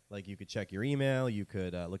day. Like you could check your email, you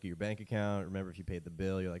could look at your bank account. Remember if you paid the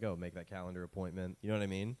bill, you're like, oh, make that calendar appointment. You know what I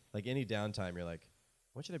mean? Like any downtime, you're like,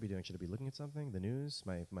 what should I be doing? Should I be looking at something? The news?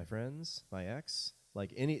 My friends? My ex?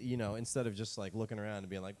 Like any, instead of just like looking around and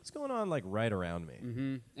being like, what's going on like right around me?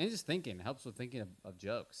 Mm-hmm. And just thinking. It helps with thinking of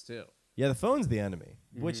jokes, too. Yeah, the phone's the enemy,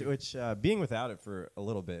 which being without it for a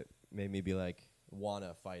little bit made me be like,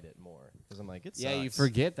 wanna fight it more because I'm like, Yeah, you sucks.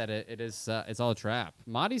 forget that it is. It's all a trap.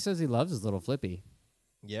 Marty says he loves his little flippy.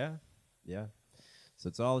 Yeah. So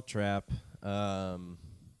it's all a trap.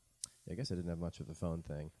 I guess I didn't have much of the phone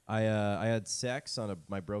thing. I had sex on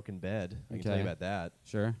my broken bed. I can tell you Okay. about that.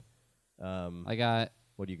 Sure. I got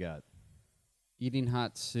What do you got? eating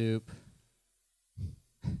hot soup.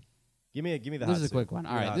 Give me the. This hot is a soup. quick one.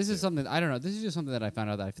 Give All me the right, hot this is soup. something I don't know. This is just something that I found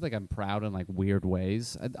out that I feel like I'm proud in like weird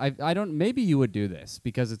ways. I don't. Maybe you would do this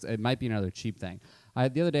because it might be another cheap thing.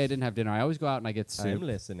 The other day I didn't have dinner. I always go out and I get soup. I'm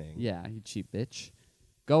listening. Yeah, you cheap bitch.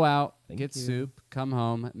 Go out, Thank get you. soup, come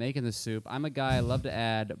home, making the soup. I'm a guy, I love to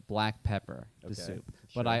add black pepper to Okay, soup.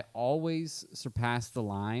 sure. But I always surpass the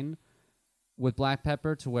line with black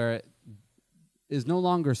pepper to where it is no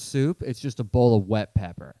longer soup, it's just a bowl of wet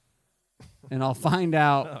pepper. And I'll find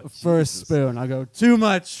out Oh, first Jesus. spoon. I'll go, too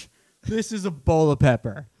much. This is a bowl of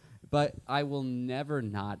pepper. But I will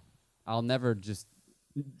I'll never just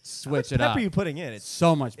switch How much it up. pepper are you putting in? It's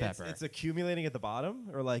So much pepper. It's accumulating at the bottom,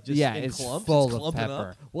 or like just Yeah, in it's clumps? full It's of clumping pepper.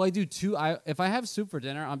 up? Well, I do two. If I have soup for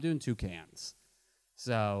dinner, I'm doing 2 cans.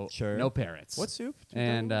 So Sure. no parrots. What soup?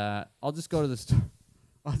 And I'll just go to the store.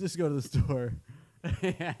 I'll just go to the store.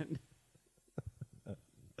 And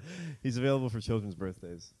he's available for children's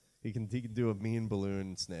birthdays. He can do a mean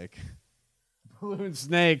balloon snake. balloon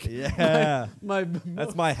snake. Yeah. My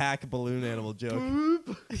That's my hack balloon animal joke.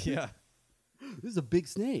 Yeah. this is a big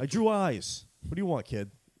snake. I drew eyes. What do you want,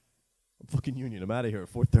 kid? I'm fucking Union. I'm out of here at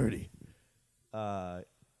 4:30. Go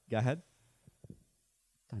ahead.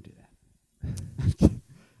 Don't do that.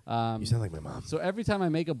 You sound like my mom. So every time I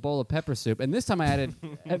make a bowl of pepper soup, and this time I added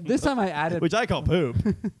Which I call poop.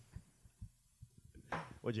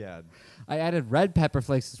 What'd you add? I added red pepper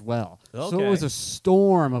flakes as well. So it Okay. was a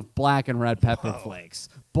storm of black and red pepper flakes.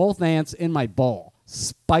 Both ants in my bowl,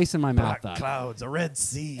 spice in my mouth up. Clouds, a red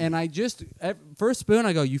sea. And I just, first spoon,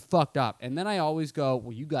 I go, you fucked up. And then I always go,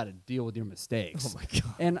 well, you got to deal with your mistakes. Oh, my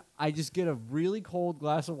God. And I just get a really cold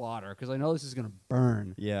glass of water because I know this is going to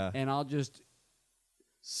burn. Yeah. And I'll just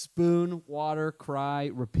spoon, water,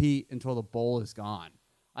 cry, repeat until the bowl is gone.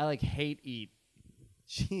 I hate eat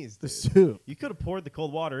Jeez, the dude. soup. You could have poured the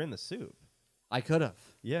cold water in the soup. I could have,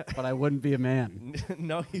 Yeah. but I wouldn't be a man.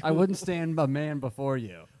 No, I wouldn't stand a man before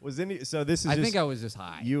you. So this is I just think I was just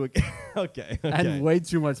high. you. Okay. And way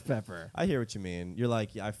too much pepper. I hear what you mean. You're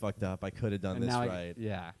like, yeah, I fucked up. I could have done And this now right.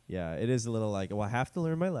 yeah. Yeah, it is a little like, well, I have to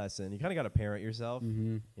learn my lesson. You kind of got to parent yourself.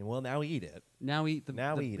 Mm-hmm. And well, now eat it. Now eat the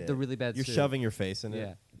Eat it. the really bad You're soup. shoving your face in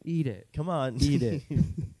Yeah. it. Eat it. Come on. Eat it.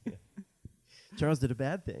 Charles did a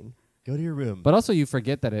bad thing. Go to your room. But also you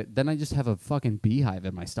forget that then I just have a fucking beehive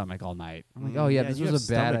in my stomach all night. I'm like, oh yeah, this you have was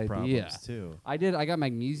a bad stomach idea. problems, too. I got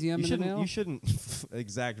magnesium in the mail. You shouldn't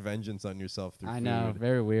exact vengeance on yourself through I food. know,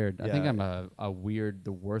 very weird. I think Yeah. I'm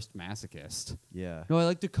the worst masochist. Yeah. No, I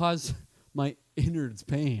like to cause my innards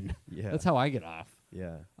pain. Yeah. That's how I get off.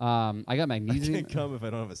 Yeah. I got I magnesium. can't come if I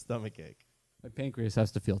don't have a stomach ache. My pancreas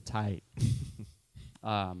has to feel tight. You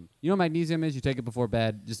know what magnesium is? You take it before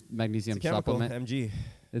bed, just magnesium It's a chemical, supplement. MG.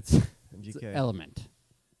 It's an MGK. element.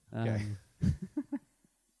 Okay.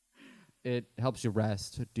 It helps you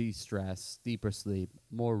rest, de-stress, deeper sleep,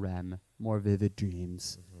 more REM, more vivid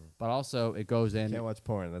dreams. But also, it goes in. Can't watch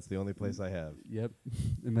porn. That's the only place I have. Yep,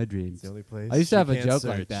 in my It's dreams. the only place. I used to you have a can't joke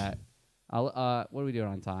search. like that. What are we doing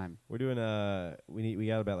on time? We're doing we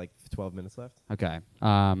got about like 12 minutes left. Okay.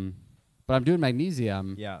 But I'm doing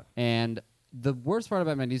magnesium. Yeah. And the worst part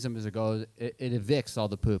about magnesium is it evicts all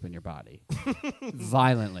the poop in your body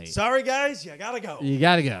violently. Sorry guys, you gotta go. You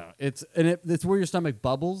gotta go. It's where your stomach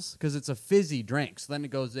bubbles because it's a fizzy drink. So then it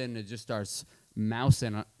goes in and it just starts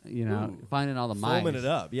mousing, finding all the mice. Foaming it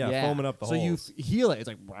up. Yeah, foaming up the so holes. you heal it.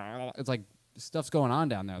 It's like stuff's going on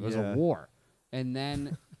down there. There's Yeah. a war, and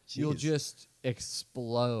then you'll Jeez. just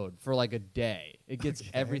explode for like a day. It gets Okay.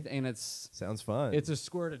 everything. And Sounds fun. it's a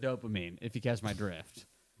squirt of dopamine if you catch my drift.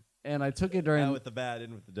 And I took it during. out with the bad,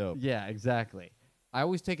 in with the dope. Yeah, exactly. I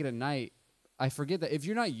always take it at night. I forget that if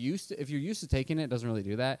you're used to taking it, it doesn't really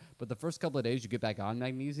do that. But the first couple of days you get back on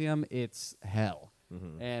magnesium, it's hell.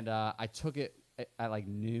 Mm-hmm. And I took it at like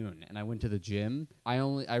noon, and I went to the gym. I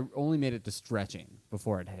only made it to stretching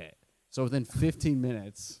before it hit. So within 15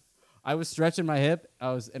 minutes, I was stretching my hip.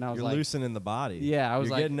 I was You're like, loosening the body. Yeah, I was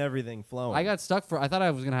You're like- getting everything flowing. I got stuck I thought I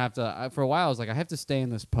was gonna have to. For a while, I was like, I have to stay in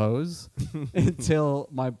this pose until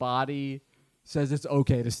my body says it's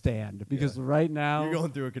okay to stand. Because right now, You're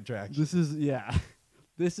going through a contraction. this is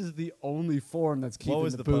this is the only form that's keeping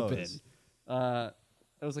was the the poop pose? in.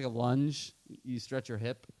 It was like a lunge. You stretch your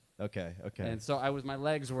hip, Okay. and so my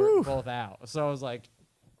legs were both out. So I was like,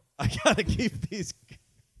 I gotta keep these.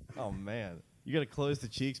 Oh man, you gotta close the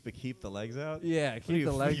cheeks but keep the legs out. yeah, What are keep you,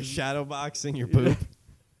 the are you legs. shadow boxing your poop.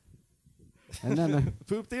 And then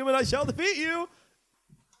Poop demon, I shall defeat you.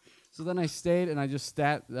 so then I stayed, and I just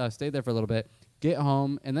stayed there for a little bit. Get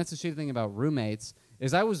home, and that's the shitty thing about roommates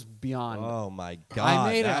is I was beyond. Oh my god, I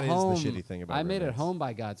made that it is home. the shitty thing about I made it roommates. home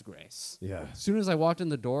by God's grace. Yeah. As soon as I walked in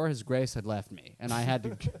the door, His grace had left me, and I had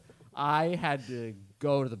to, I had to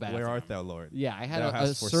go to the bathroom. Where art thou, Lord? Yeah, I had Thou a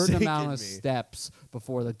hast certain amount forsaken of me. steps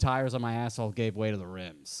before the tires on my asshole gave way to the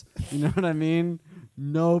rims. You know what I mean?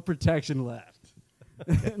 No protection left.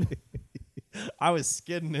 I was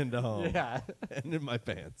skidding into home. Yeah. And in my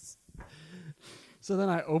pants. So then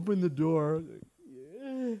I opened the door,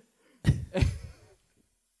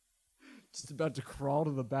 just about to crawl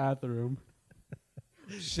to the bathroom,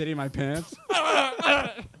 shitting my pants.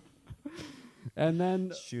 And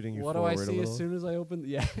then Shooting you what do I forward a see as little. soon as I open?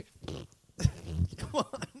 Yeah, Come on.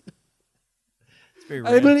 It's very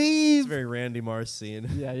I believe. It's very Randy Marsh scene.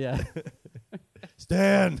 Yeah, yeah.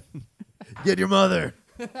 Stan, get your mother.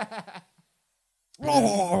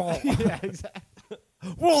 Yeah, exactly.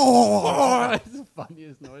 It's the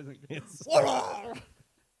funniest noise.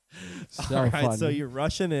 So All right, funny. so you're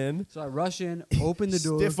rushing in. So I rush in, open the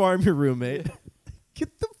door. Stiff arm your roommate.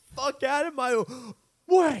 Get the fuck out of my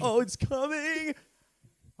Way. Oh, it's coming.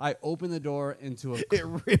 I open the door into a. It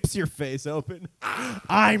rips your face open.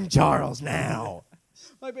 I'm Charles now.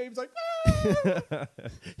 My baby's like,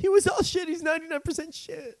 He was all shit. He's 99%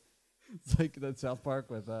 shit. it's like that South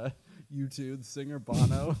Park with U2, the singer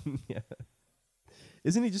Bono. Yeah.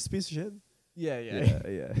 Isn't he just a piece of shit? yeah, yeah.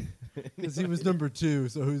 Yeah. Because he was number 2,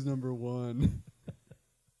 so who's number 1?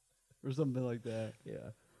 Or something like that.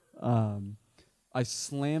 Yeah. I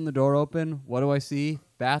slam the door open. What do I see?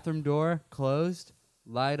 Bathroom door closed.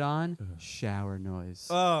 Light on. Shower noise.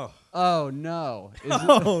 Oh. Oh no! Is it-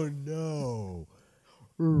 Oh no.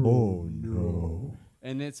 Oh no.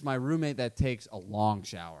 And it's my roommate that takes a long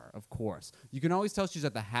shower. Of course, you can always tell she's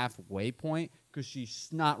at the halfway point because she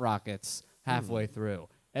snot rockets halfway through.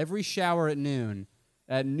 Every shower at noon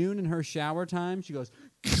in her shower time, she goes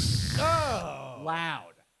Oh. loud.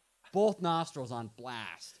 both nostrils on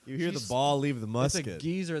blast. You hear She's- the ball leave the It's a musket.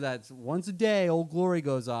 geezer that's once a day, Old Glory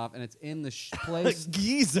goes off, and it's in the place.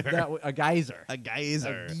 Geezer. A geyser. A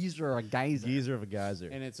geyser. A geezer or a geyser. Geezer of a geyser.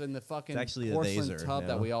 And it's in the fucking It's actually a porcelain laser, tub no?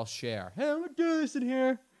 that we all share. Hey, I'm gonna do this in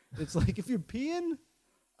here. It's like if you're peeing,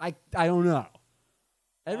 I don't know.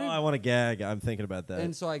 I want to gag. I'm thinking about that.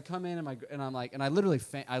 And so I come in and I'm like, and I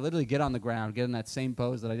literally get on the ground, get in that same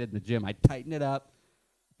pose that I did in the gym. I tighten it up,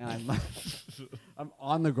 and I'm I'm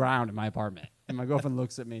on the ground in my apartment. And my girlfriend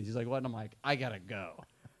looks at me and she's like, "What?" And I'm like, "I gotta go."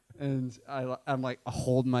 And I'm like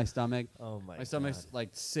holding my stomach. Oh my My stomach's God.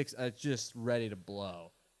 like just ready to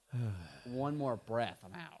blow. One more breath,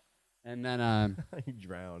 I'm out. And then You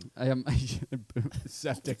drown. I am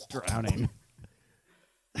septic drowning.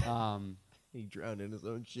 He drowned in his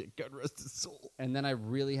own shit. God rest his soul. And then I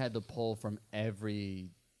really had to pull from every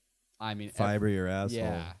Fiber your asshole.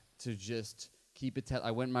 Yeah, to just keep it.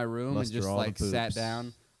 I went in my room Muster and just all the like sat poops.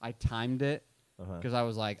 down. I timed it Uh-huh. because I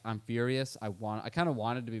was like, I'm furious. I kind of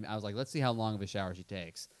wanted to be. I was like, let's see how long of a shower she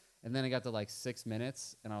takes. And then I got to like 6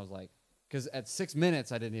 minutes, and I was like, because at 6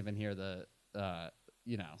 minutes I didn't even hear the,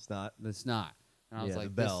 It's not. the snot. And I was Yeah, like, the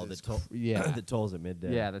bell this is that yeah, that tolls at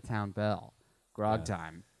midday. yeah, the town bell, grog Yeah.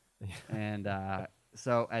 time. And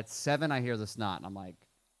so at 7 I hear the snot, and I'm like,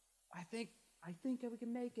 I think we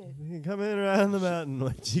can make it. You can come in around the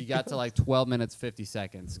mountain. She got to like 12 minutes 50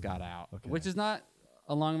 seconds, got out, Okay. which is not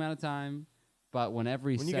a long amount of time, but when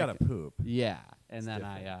when you gotta poop. yeah, and It's then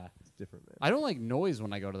different. It's different, man. I don't like noise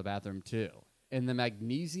when I go to the bathroom too. And the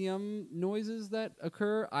magnesium noises that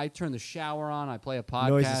occur, I turn the shower on, I play a podcast.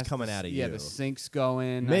 Noises coming out of Yeah, you. the sink's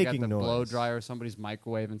going. Making I got the noise. blow dryer, somebody's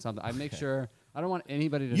microwave and something. I make sure I don't want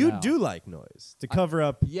anybody to You know. do like noise to cover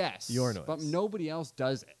up. Yes, your but noise. nobody else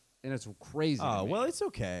does it, and it's crazy. to Oh me. well, it's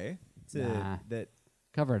okay. Nah. That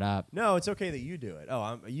Cover it up. no, it's okay that you do it.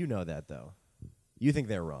 Oh, you know that though. You think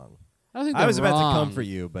they're wrong. I don't think I was they're about to come wrong. for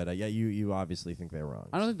you, but yeah, you obviously think they're wrong.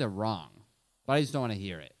 I don't think they're wrong, but I just don't want to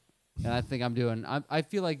hear it. And I think I'm doing. I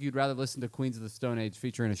feel like you'd rather listen to Queens of the Stone Age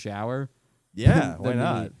featuring a shower. Yeah, why than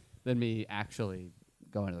not? Me, than me actually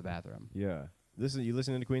going to the bathroom. Yeah. You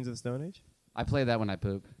listening to Queens of the Stone Age? I play that when I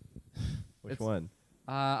poop. Which It's- one?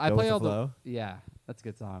 I Go play with all the flow? the. Yeah, that's a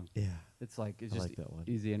good song. Yeah, It's like it's I just like that one.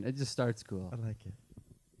 easy and it just starts cool. I like it.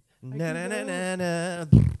 can Na na na go. na na.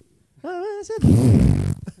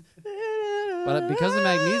 But because of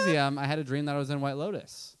magnesium, I had a dream that I was in White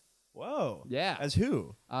Lotus. Whoa. Yeah. As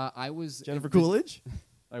who? I was Jennifer did- Coolidge?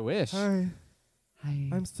 I wish. Hi. Hi.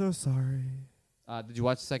 I'm so sorry. Did you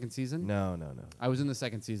watch the second season? No. I was in the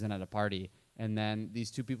second season at a party, and then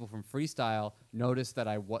these two people from Freestyle noticed that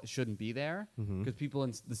I shouldn't be there because people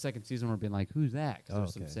in the second season were being like, "Who's that?" Because there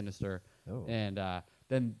was some Okay. sinister. Oh. And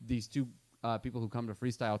then these two people who come to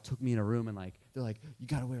Freestyle took me in a room and they're like, "You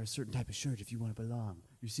got to wear a certain type of shirt if you want to belong.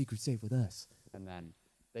 Your secret's safe with us." And then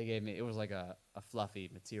they gave me it was like a fluffy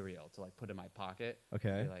material to like put in my pocket.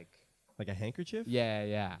 Okay. They, Like a handkerchief?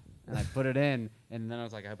 yeah. And I put it in, and then I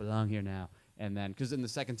was like, "I belong here now." And then, because in the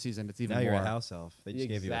second season, it's even Now more. you're a house elf. They just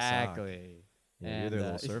gave you a sock. Exactly. Yeah, you're their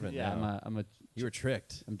little servant Yeah, now. I'm You were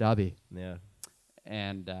tricked. Dubby. Yeah.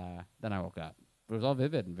 And then I woke up. It was all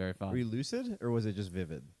vivid and very fun. Were you lucid or was it just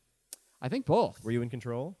vivid? I think both. Were you in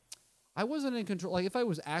control? I wasn't in control. Like, if I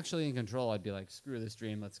was actually in control, I'd be like, screw this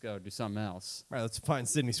dream. Let's go do something else. All right, let's find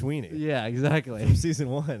Sydney Sweeney. Yeah, exactly. From season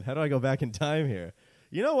 1. How do I go back in time here?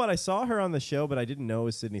 You know what? I saw her on the show, but I didn't know it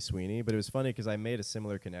was Sydney Sweeney. But it was funny because I made a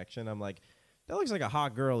similar connection. I'm like, that looks like a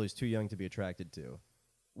hot girl who's too young to be attracted to.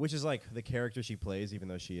 Which is like the character she plays, even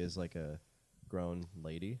though she is like a grown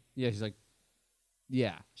lady. Yeah, she's like,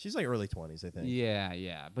 yeah. She's like early 20s, I think.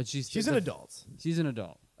 Yeah. But She's an adult. She's an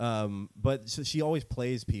adult. But so she always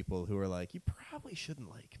plays people who are like, you probably shouldn't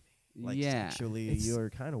like me. Like, Yeah, sexually, it's- you're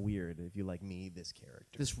kind of weird if you like me, this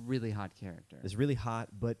character. This really hot character. This really hot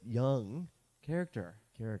but young character.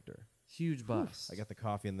 Huge bust. I got the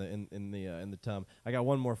coffee in the tub. I got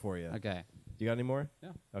one more for you. Okay. You got any more?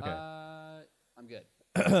 Yeah. Okay. I'm good.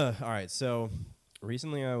 All right. So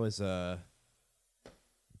recently I was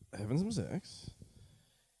having some sex.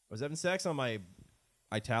 I was having sex on my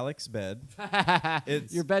italics bed.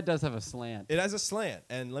 It's- Your bed does have a slant. It has a slant,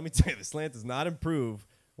 and let me tell you, the slant does not improve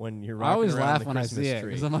when you're I rocking always around laugh the when I Christmas see it tree.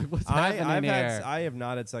 because I'm like, what's happening here? I have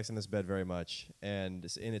not had sex in this bed very much, and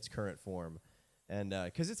it's in its current form, and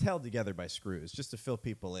because it's held together by screws, just to fill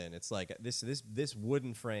people in. It's like this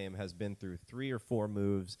wooden frame has been through 3 or 4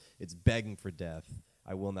 moves. It's begging for death.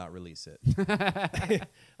 I will not release it.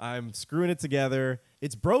 I'm screwing it together.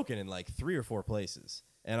 It's broken in like 3 or 4 places,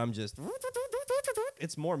 and I'm just.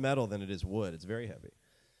 It's more metal than it is wood. It's very heavy.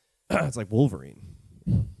 It's like Wolverine.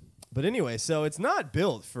 But anyway, so it's not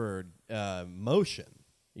built for motion.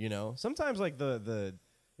 You know, sometimes like the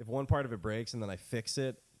if one part of it breaks and then I fix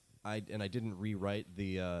it, I didn't rewrite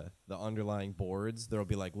the underlying boards, there'll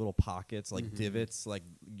be like little pockets, like divots, like,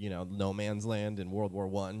 you know, no man's land in World War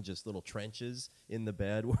I, just little trenches in the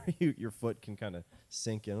bed where your foot can kind of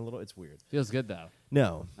sink in a little. It's weird. Feels good though.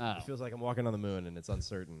 No, Oh. it feels like I'm walking on the moon and it's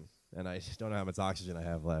uncertain, and I don't know how much oxygen I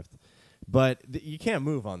have left. But you can't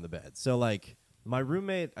move on the bed. So like my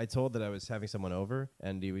roommate, I told that I was having someone over,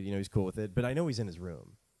 and he's cool with it. But I know he's in his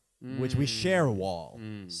room, which we share a wall.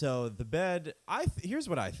 So the bed, here's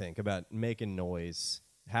what I think about making noise,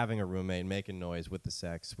 having a roommate, making noise with the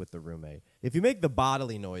sex with the roommate. If you make the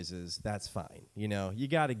bodily noises, that's fine. You know, you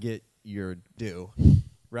got to get your due,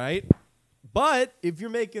 right? But if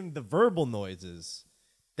you're making the verbal noises,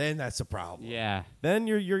 then that's a problem. Yeah. Then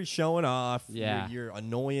you're showing off. Yeah. You're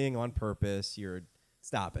annoying on purpose.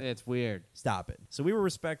 Stop it. It's weird. Stop it. So we were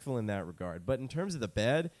respectful in that regard. But in terms of the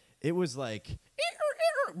bed, it was like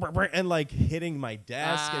and like hitting my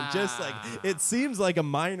desk and just like it seems like a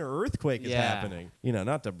minor earthquake is happening. You know,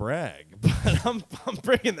 not to brag, but I'm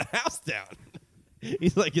bringing the house down.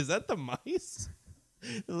 He's like, is that the mice?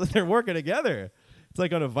 They're working together. It's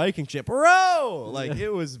like on a Viking ship. Bro! Like,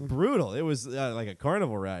 it was brutal. It was like a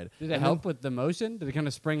carnival ride. Did it help with the motion? Did it kind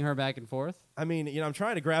of spring her back and forth? I mean, you know, I'm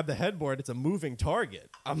trying to grab the headboard. It's a moving target.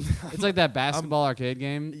 It's like that basketball arcade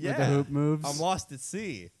game with the hoop moves. I'm lost at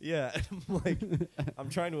sea. Yeah. I'm like, I'm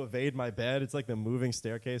trying to evade my bed. It's like the moving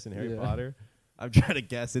staircase in Harry Potter. I'm trying to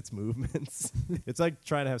guess its movements. It's like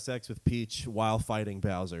trying to have sex with Peach while fighting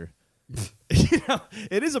Bowser. You know,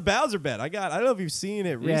 it is a Bowser bed. I don't know if you've seen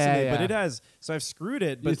it recently, but it has. So I've screwed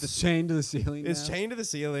it, but it's chained to the ceiling. It's chained to the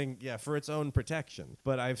ceiling, for its own protection.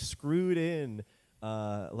 But I've screwed in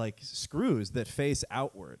like screws that face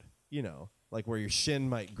outward. You know, like where your shin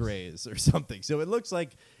might graze or something. So it looks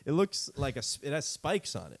like it has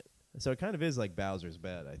spikes on it. So it kind of is like Bowser's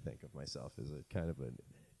bed. I think of myself as a kind of an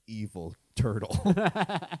evil turtle.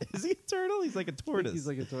 Is he a turtle? He's like a tortoise. He's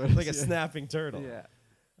like a tortoise. Like a snapping turtle. Yeah.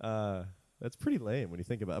 That's pretty lame when you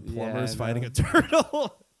think about plumbers fighting a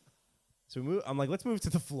turtle. So I'm like, let's move to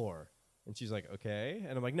the floor. And she's like, okay.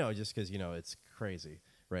 And I'm like, no, just because, you know, it's crazy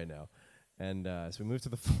right now. And so we move to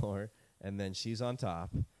the floor, and then she's on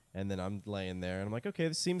top, and then I'm laying there, and I'm like, okay,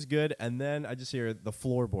 this seems good. And then I just hear the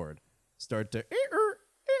floorboard start to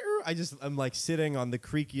I'm like sitting on the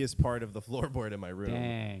creakiest part of the floorboard in my room.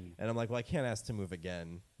 Dang. And I'm like, well, I can't ask to move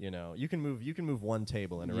again. You know, you can move one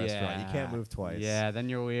table in a restaurant. You can't move twice. Yeah, then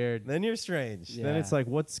you're weird. Then you're strange. Yeah. Then it's like,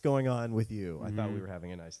 what's going on with you? I thought we were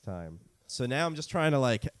having a nice time. So now I'm just trying to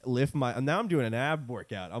like now I'm doing an ab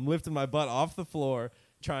workout. I'm lifting my butt off the floor,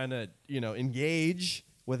 trying to, you know, engage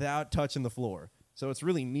without touching the floor. So it's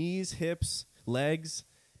really knees, hips, legs.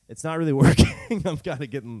 It's not really working. I'm kind of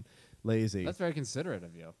getting lazy. That's very considerate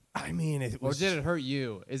of you. I mean, it was. Or did it hurt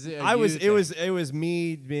you? Is it? It was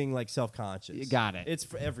me being like self-conscious. You got it. It's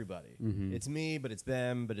for everybody. It's me, but it's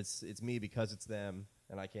them. But it's me because it's them,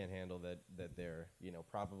 and I can't handle that they're, you know,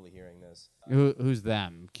 probably hearing this. Who's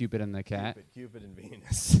them? Cupid and the cat. Cupid and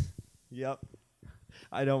Venus. Yep.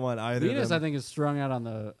 I don't want either. Venus, of them. I think, is strung out on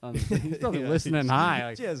the. He's probably listening high.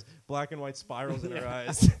 Like, she has black and white spirals in her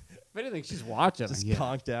eyes. if anything, she's watching. Just Yeah.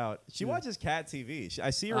 conked out. She watches cat TV. I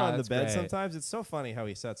see her on the that's bed great. sometimes. It's so funny how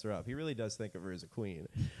he sets her up. He really does think of her as a queen.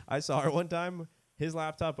 I saw her one time, his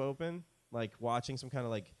laptop open, like watching some kind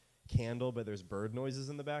of like candle, but there's bird noises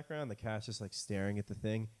in the background. The cat's just like staring at the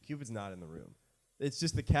thing. Cupid's not in the room. It's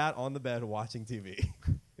just the cat on the bed watching TV.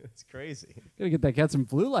 It's crazy. Gotta get that cat some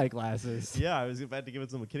blue light glasses. Yeah, I was about to give it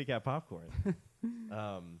some kitty cat popcorn.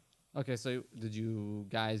 Okay, so did you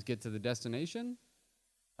guys get to the destination?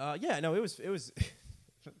 Yeah, no, it was.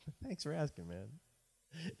 Thanks for asking, man.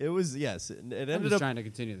 It was, yes. It I'm ended just up. trying to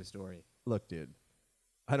continue the story. Look, dude,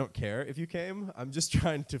 I don't care if you came. I'm just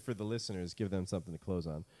trying to, for the listeners, give them something to close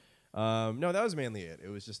on. No, that was mainly it. It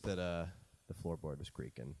was just that the floorboard was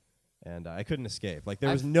creaking, and I couldn't escape. Like, there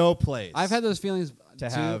was no place I've had those feelings to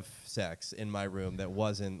too. have sex in my room that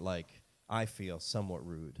wasn't, like, I feel somewhat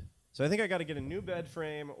rude. So I think I got to get a new bed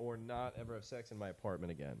frame or not ever have sex in my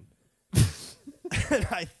apartment again. And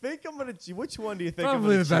I think I'm going to... Which one do you think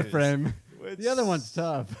Probably I'm the going to bed frame. Which, The other one's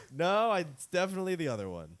tough. No, it's definitely the other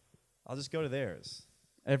one. I'll just go to theirs.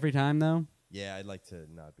 Every time, though? Yeah, I'd like to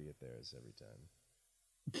not be at theirs every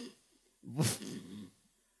time.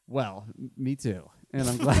 Well, me too. And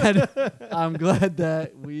I'm glad I'm glad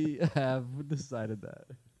that we have decided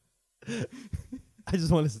that. I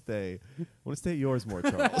just want to stay. I want to stay at yours more,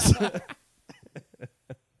 Charles.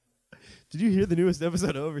 Did you hear the newest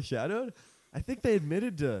episode of Overshadowed? I think they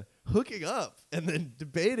admitted to hooking up and then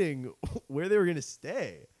debating where they were going to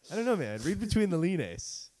stay. I don't know, man. Read between the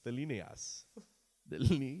líneas. The líneas. The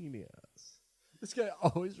líneas. This guy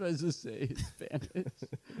always tries to say Spanish.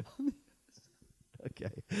 Okay.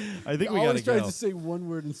 I think He we got to always tries go. to say one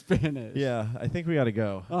word in Spanish. Yeah, I think we got to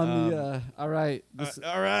go. All right.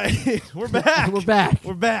 All right. We're back. We're back.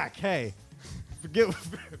 We're back. Hey, forget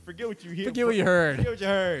what you hear. Forget what you heard. Forget what you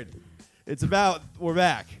heard. It's about we're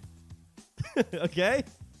back. Okay?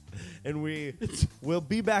 And we'll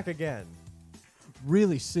be back again.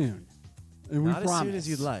 Really soon. And we Not promise. as soon as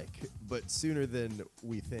you'd like, but sooner than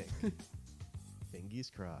we think.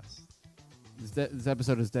 Fingers crossed. This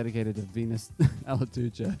episode is dedicated to Venus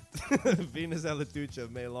Alatucha. Venus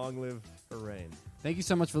Alatucha, may long live her reign. Thank you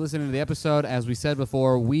so much for listening to the episode. As we said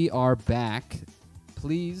before, we are back.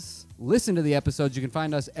 Please listen to the episodes. You can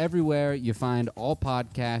find us everywhere you find all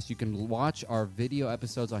podcasts. You can watch our video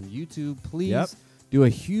episodes on YouTube. Please do a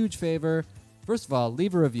huge favor. First of all,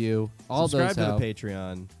 leave a review. All Subscribe those to help. the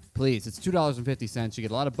Patreon. Please, it's $2.50. You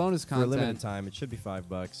get a lot of bonus For a limited content. time. It should be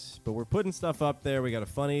 $5. But we're putting stuff up there. We got a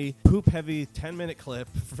funny, poop-heavy 10-minute clip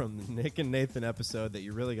from the Nick and Nathan episode that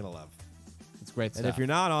you're really going to love. It's great stuff. And if you're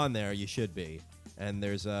not on there, you should be. And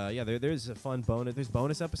there's there's a fun bonus. There's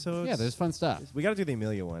bonus episodes. yeah, there's fun stuff. We got to do the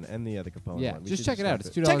Amelia one and the other Capone Yeah, one. We just should check it out.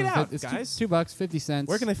 It's start $2. Check it out, It's guys. $2.50.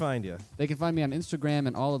 Where can they find you? They can find me on Instagram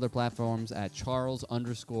and all other platforms at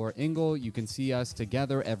Charles_Ingle. You can see us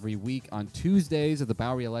together every week on Tuesdays at the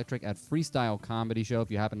Bowery Electric at Freestyle Comedy Show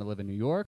if you happen to live in New York.